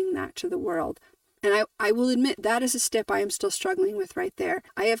displaying that to the world. And I will admit that is a step I am still struggling with right there.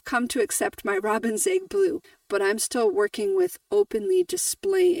 I have come to accept my robin's egg blue, but I'm still working with openly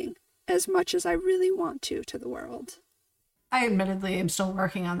displaying as much as I really want to the world. I admittedly am still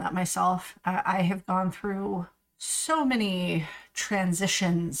working on that myself. I have gone through so many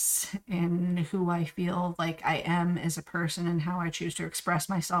transitions in who I feel like I am as a person and how I choose to express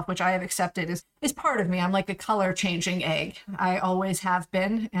myself, which I have accepted is part of me. I'm like a color changing egg. I always have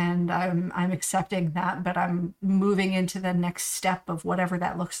been, and I'm accepting that, but I'm moving into the next step of whatever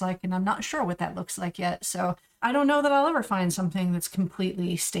that looks like, and I'm not sure what that looks like yet. So I don't know that I'll ever find something that's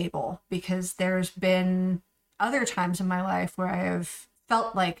completely stable, because there's been other times in my life where I have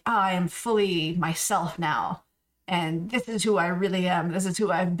felt like, I am fully myself now. And this is who I really am. This is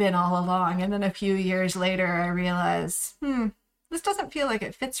who I've been all along. And then a few years later, I realize, this doesn't feel like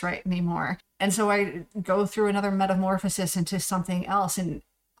it fits right anymore. And so I go through another metamorphosis into something else. And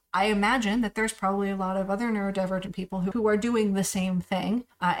I imagine that there's probably a lot of other neurodivergent people who are doing the same thing.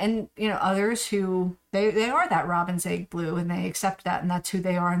 And, others who they are that robin's egg blue and they accept that and that's who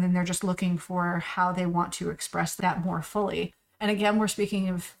they are. And then they're just looking for how they want to express that more fully. And again, we're speaking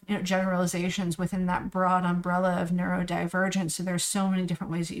of generalizations within that broad umbrella of neurodivergence. So there's so many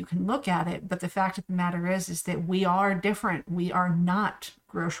different ways that you can look at it. But the fact of the matter is that we are different. We are not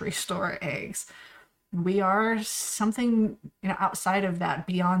grocery store eggs. We are something outside of that,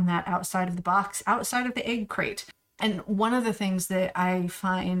 beyond that, outside of the box, outside of the egg crate. And one of the things that I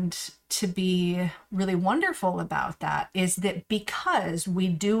find to be really wonderful about that is that because we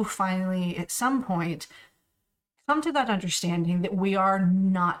do finally at some point come to that understanding that we are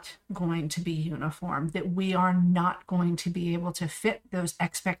not going to be uniform, that we are not going to be able to fit those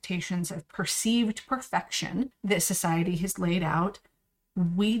expectations of perceived perfection that society has laid out,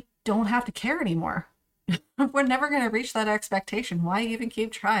 we don't have to care anymore. We're never going to reach that expectation. Why even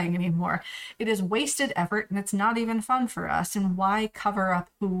keep trying anymore? It is wasted effort and it's not even fun for us. And why cover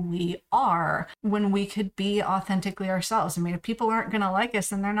up who we are when we could be authentically ourselves? I mean, if people aren't going to like us,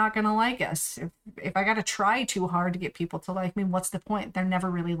 then they're not going to like us. If I got to try too hard to get people to like me, what's the point? They're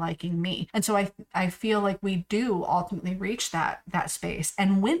never really liking me. And so I feel like we do ultimately reach that space.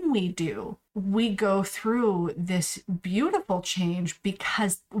 And when we do, we go through this beautiful change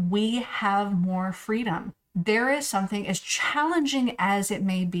because we have more freedom. There is something, as challenging as it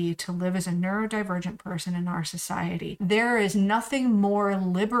may be to live as a neurodivergent person in our society, there is nothing more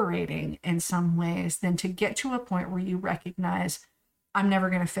liberating in some ways than to get to a point where you recognize, I'm never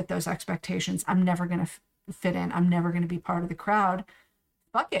going to fit those expectations. I'm never going to fit in. I'm never going to be part of the crowd.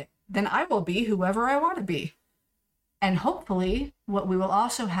 Fuck it. Then I will be whoever I want to be. And hopefully what we will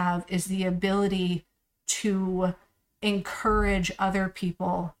also have is the ability to encourage other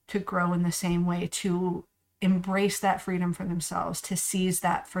people to grow in the same way, to embrace that freedom for themselves, to seize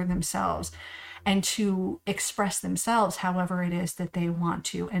that for themselves, and to express themselves however it is that they want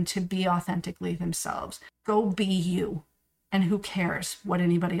to, and to be authentically themselves. Go be you. And who cares what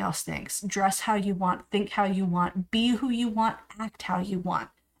anybody else thinks? Dress how you want, think how you want, be who you want, act how you want,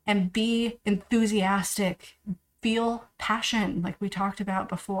 and be enthusiastic. Feel passion, like we talked about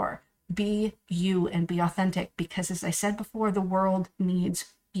before. Be you and be authentic, because as I said before, the world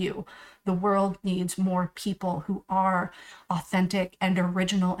needs you. The world needs more people who are authentic and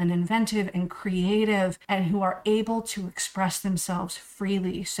original and inventive and creative and who are able to express themselves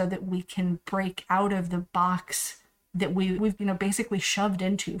freely so that we can break out of the box that we've basically shoved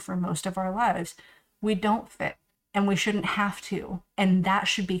into for most of our lives. We don't fit. And we shouldn't have to. And that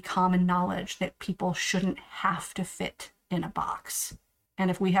should be common knowledge, that people shouldn't have to fit in a box. And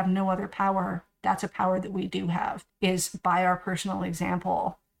if we have no other power, that's a power that we do have, is by our personal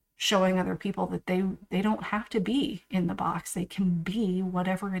example, showing other people that they don't have to be in the box. They can be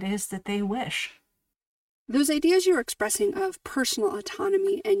whatever it is that they wish. Those ideas you're expressing of personal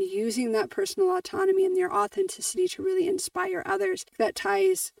autonomy and using that personal autonomy and their authenticity to really inspire others, that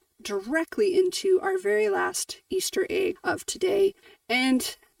ties directly into our very last Easter egg of today.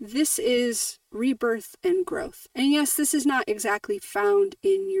 And this is rebirth and growth. And yes, this is not exactly found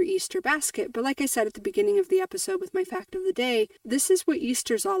in your Easter basket, but like I said at the beginning of the episode with my fact of the day, this is what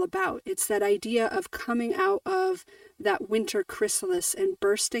Easter's all about. It's that idea of coming out of that winter chrysalis and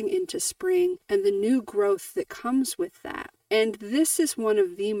bursting into spring and the new growth that comes with that. And this is one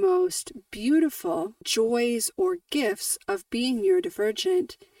of the most beautiful joys or gifts of being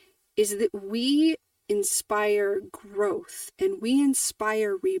neurodivergent, is that we inspire growth and we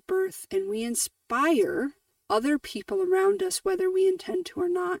inspire rebirth and we inspire other people around us, whether we intend to or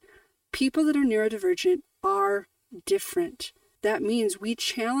not. People that are neurodivergent are different. That means we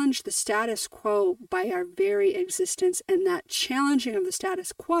challenge the status quo by our very existence, and that challenging of the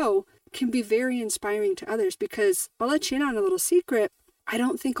status quo can be very inspiring to others, because I'll let you in on a little secret. I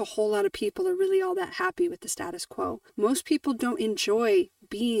don't think a whole lot of people are really all that happy with the status quo. Most people don't enjoy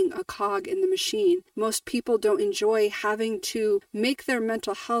being a cog in the machine. Most people don't enjoy having to make their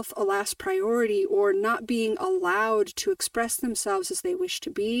mental health a last priority, or not being allowed to express themselves as they wish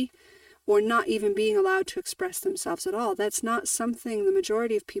to be, or not even being allowed to express themselves at all. That's not something the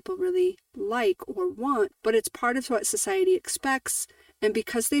majority of people really like or want, but it's part of what society expects. And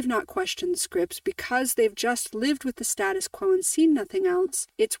because they've not questioned the scripts, because they've just lived with the status quo and seen nothing else,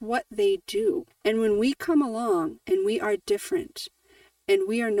 it's what they do. And when we come along and we are different, and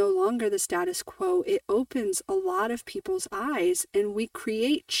we are no longer the status quo, it opens a lot of people's eyes, and we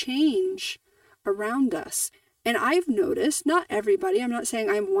create change around us. And I've noticed, not everybody, I'm not saying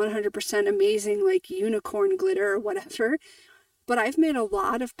I'm 100% amazing like unicorn glitter or whatever, but I've made a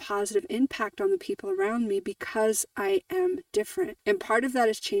lot of positive impact on the people around me because I am different. And part of that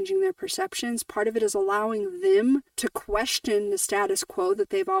is changing their perceptions. Part of it is allowing them to question the status quo that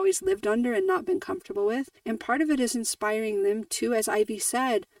they've always lived under and not been comfortable with. And part of it is inspiring them to, as Ivy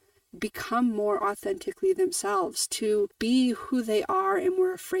said, become more authentically themselves, to be who they are and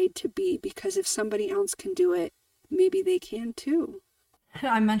were afraid to be, because if somebody else can do it, maybe they can too.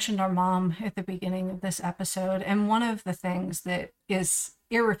 I mentioned our mom at the beginning of this episode, and one of the things that is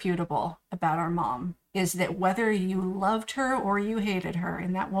irrefutable about our mom is that whether you loved her or you hated her,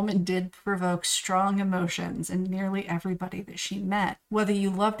 and that woman did provoke strong emotions in nearly everybody that she met, whether you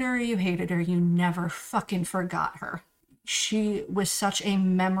loved her or you hated her, you never fucking forgot her. She was such a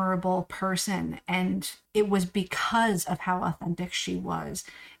memorable person, and it was because of how authentic she was.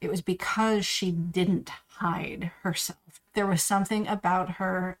 It was because she didn't hide herself. There was something about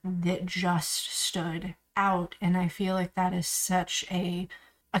her that just stood out, and I feel like that is such a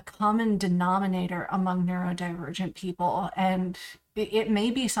common denominator among neurodivergent people, and it may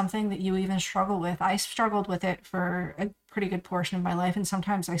be something that you even struggle with. I struggled with it for a pretty good portion of my life, and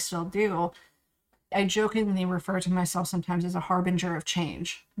sometimes I still do. I jokingly refer to myself sometimes as a harbinger of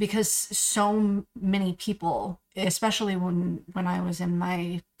change, because so many people, especially when I was in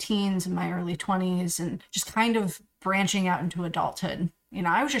my teens and my early 20s and just kind of branching out into adulthood,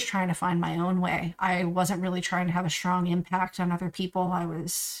 I was just trying to find my own way. I wasn't really trying to have a strong impact on other people. I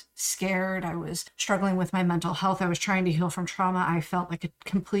was scared. I was struggling with my mental health. I was trying to heal from trauma. I felt like a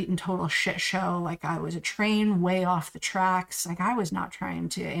complete and total shit show. Like I was a train way off the tracks. Like I was not trying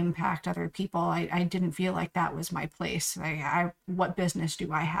to impact other people. I didn't feel like that was my place. What business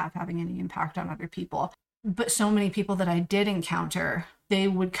do I have having any impact on other people? But so many people that I did encounter, they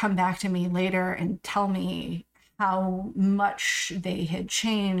would come back to me later and tell me how much they had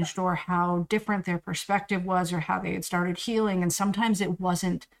changed or how different their perspective was or how they had started healing. And sometimes it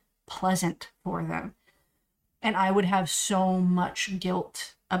wasn't pleasant for them. And I would have so much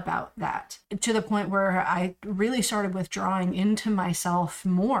guilt about that, to the point where I really started withdrawing into myself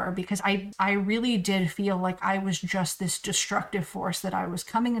more, because I really did feel like I was just this destructive force, that I was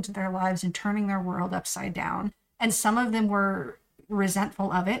coming into their lives and turning their world upside down. And some of them were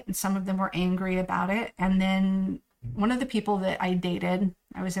resentful of it, and some of them were angry about it. And then one of the people that I dated,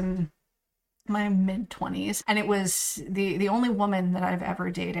 I was in my mid-20s, and it was the only woman that I've ever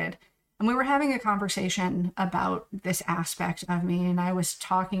dated. And we were having a conversation about this aspect of me, and I was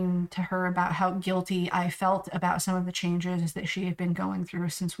talking to her about how guilty I felt about some of the changes that she had been going through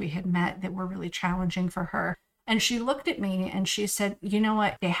since we had met that were really challenging for her. And she looked at me and she said, you know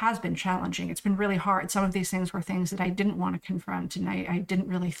what, it has been challenging. It's been really hard. Some of these things were things that I didn't want to confront, and I didn't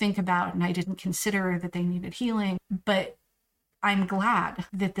really think about, and I didn't consider that they needed healing. But I'm glad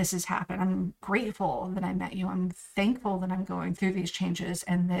that this has happened. I'm grateful that I met you. I'm thankful that I'm going through these changes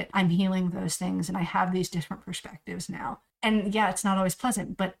and that I'm healing those things, and I have these different perspectives now. And yeah, it's not always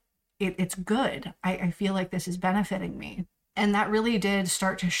pleasant, but it's good. I feel like this is benefiting me. And that really did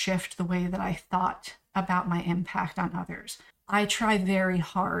start to shift the way that I thought about my impact on others. I try very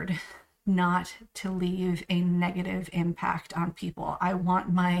hard not to leave a negative impact on people. I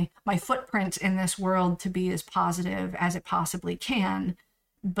want my footprint in this world to be as positive as it possibly can.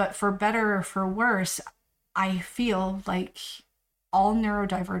 But for better or for worse, I feel like all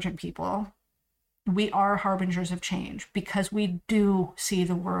neurodivergent people, we are harbingers of change, because we do see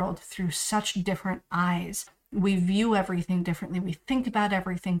the world through such different eyes. We view everything differently. We think about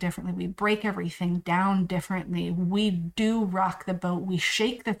everything differently. We break everything down differently. We do rock the boat. We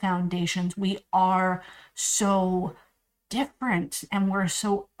shake the foundations. We are so different, and we're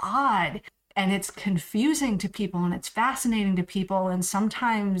so odd. And it's confusing to people, and it's fascinating to people. And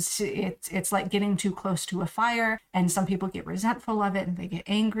sometimes it's like getting too close to a fire, and some people get resentful of it and they get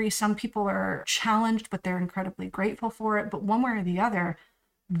angry. Some people are challenged, but they're incredibly grateful for it. But one way or the other,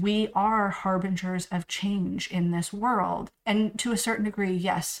 we are harbingers of change in this world. And to a certain degree,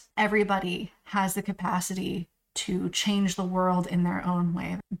 yes, everybody has the capacity to change the world in their own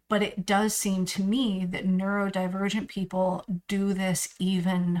way. But it does seem to me that neurodivergent people do this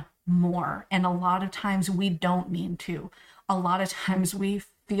even more. And a lot of times we don't mean to. A lot of times we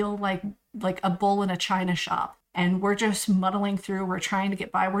feel like a bull in a china shop. And we're just muddling through. We're trying to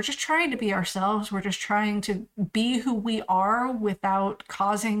get by. We're just trying to be ourselves. We're just trying to be who we are without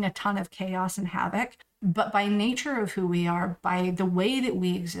causing a ton of chaos and havoc. But by nature of who we are, by the way that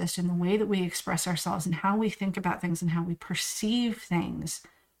we exist and the way that we express ourselves and how we think about things and how we perceive things,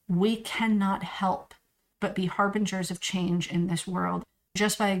 we cannot help but be harbingers of change in this world.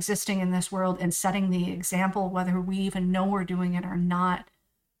 Just by existing in this world and setting the example, whether we even know we're doing it or not,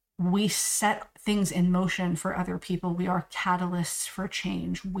 we set things in motion for other people. We are catalysts for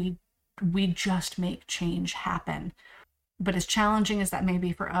change. We just make change happen. But as challenging as that may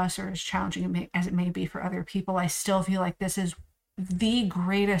be for us, or as challenging as it may be for other people, I still feel like this is the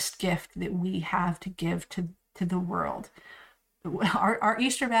greatest gift that we have to give to the world. Our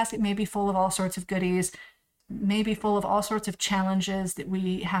Easter basket may be full of all sorts of goodies, may be full of all sorts of challenges that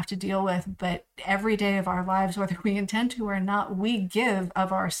we have to deal with, but every day of our lives, whether we intend to or not, we give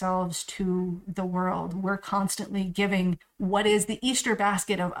of ourselves to the world. We're constantly giving what is the Easter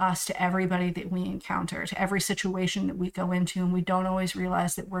basket of us to everybody that we encounter, to every situation that we go into, and we don't always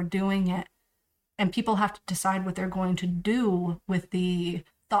realize that we're doing it. And people have to decide what they're going to do with the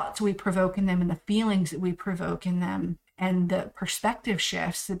thoughts we provoke in them and the feelings that we provoke in them. And the perspective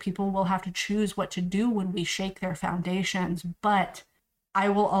shifts that people will have to choose what to do when we shake their foundations. But I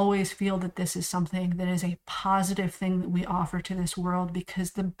will always feel that this is something that is a positive thing that we offer to this world,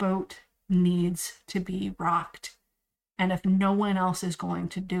 because the boat needs to be rocked. And if no one else is going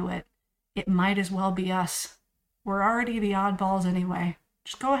to do it, it might as well be us. We're already the oddballs anyway.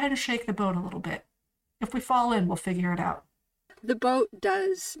 Just go ahead and shake the boat a little bit. If we fall in, we'll figure it out. The boat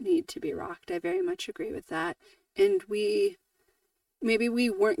does need to be rocked. I very much agree with that. And maybe we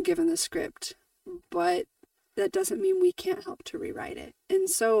weren't given the script, but that doesn't mean we can't help to rewrite it. And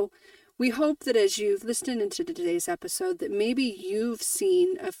so we hope that as you've listened into today's episode, that maybe you've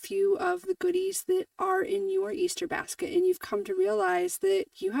seen a few of the goodies that are in your Easter basket, and you've come to realize that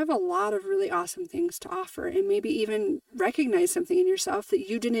you have a lot of really awesome things to offer, and maybe even recognize something in yourself that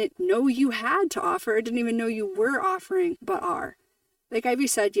you didn't know you had to offer, or didn't even know you were offering, but are. Like Ivy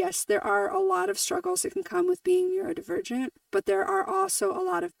said, yes, there are a lot of struggles that can come with being neurodivergent, but there are also a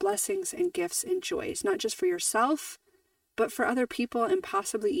lot of blessings and gifts and joys, not just for yourself, but for other people and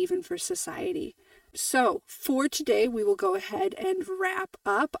possibly even for society. So for today, we will go ahead and wrap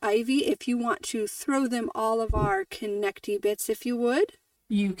up. Ivy, if you want to throw them all of our connecty bits, if you would.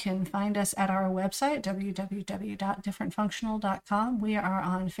 You can find us at our website, www.differentfunctional.com. We are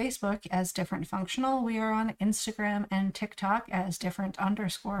on Facebook as Different Functional. We are on Instagram and TikTok as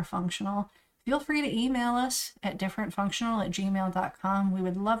different_functional. Feel free to email us at differentfunctional@gmail.com. We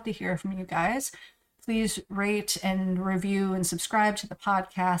would love to hear from you guys. Please rate and review and subscribe to the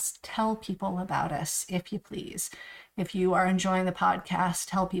podcast. Tell people about us, if you please. If you are enjoying the podcast,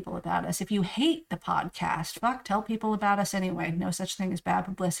 tell people about us. If you hate the podcast, tell people about us anyway. No such thing as bad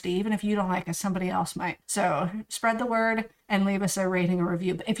publicity. Even if you don't like us, somebody else might. So spread the word and leave us a rating or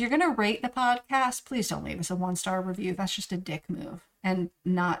review. But if you're going to rate the podcast, please don't leave us a 1-star review. That's just a dick move and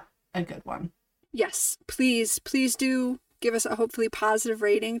not a good one. Yes, please do. Give us a hopefully positive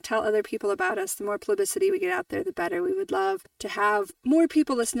rating. Tell other people about us. The more publicity we get out there, the better. We would love to have more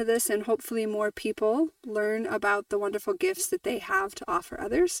people listen to this, and hopefully more people learn about the wonderful gifts that they have to offer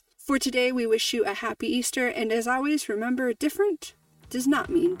others. For today, we wish you a happy Easter. And as always, remember, different does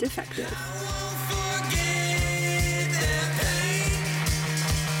not mean defective.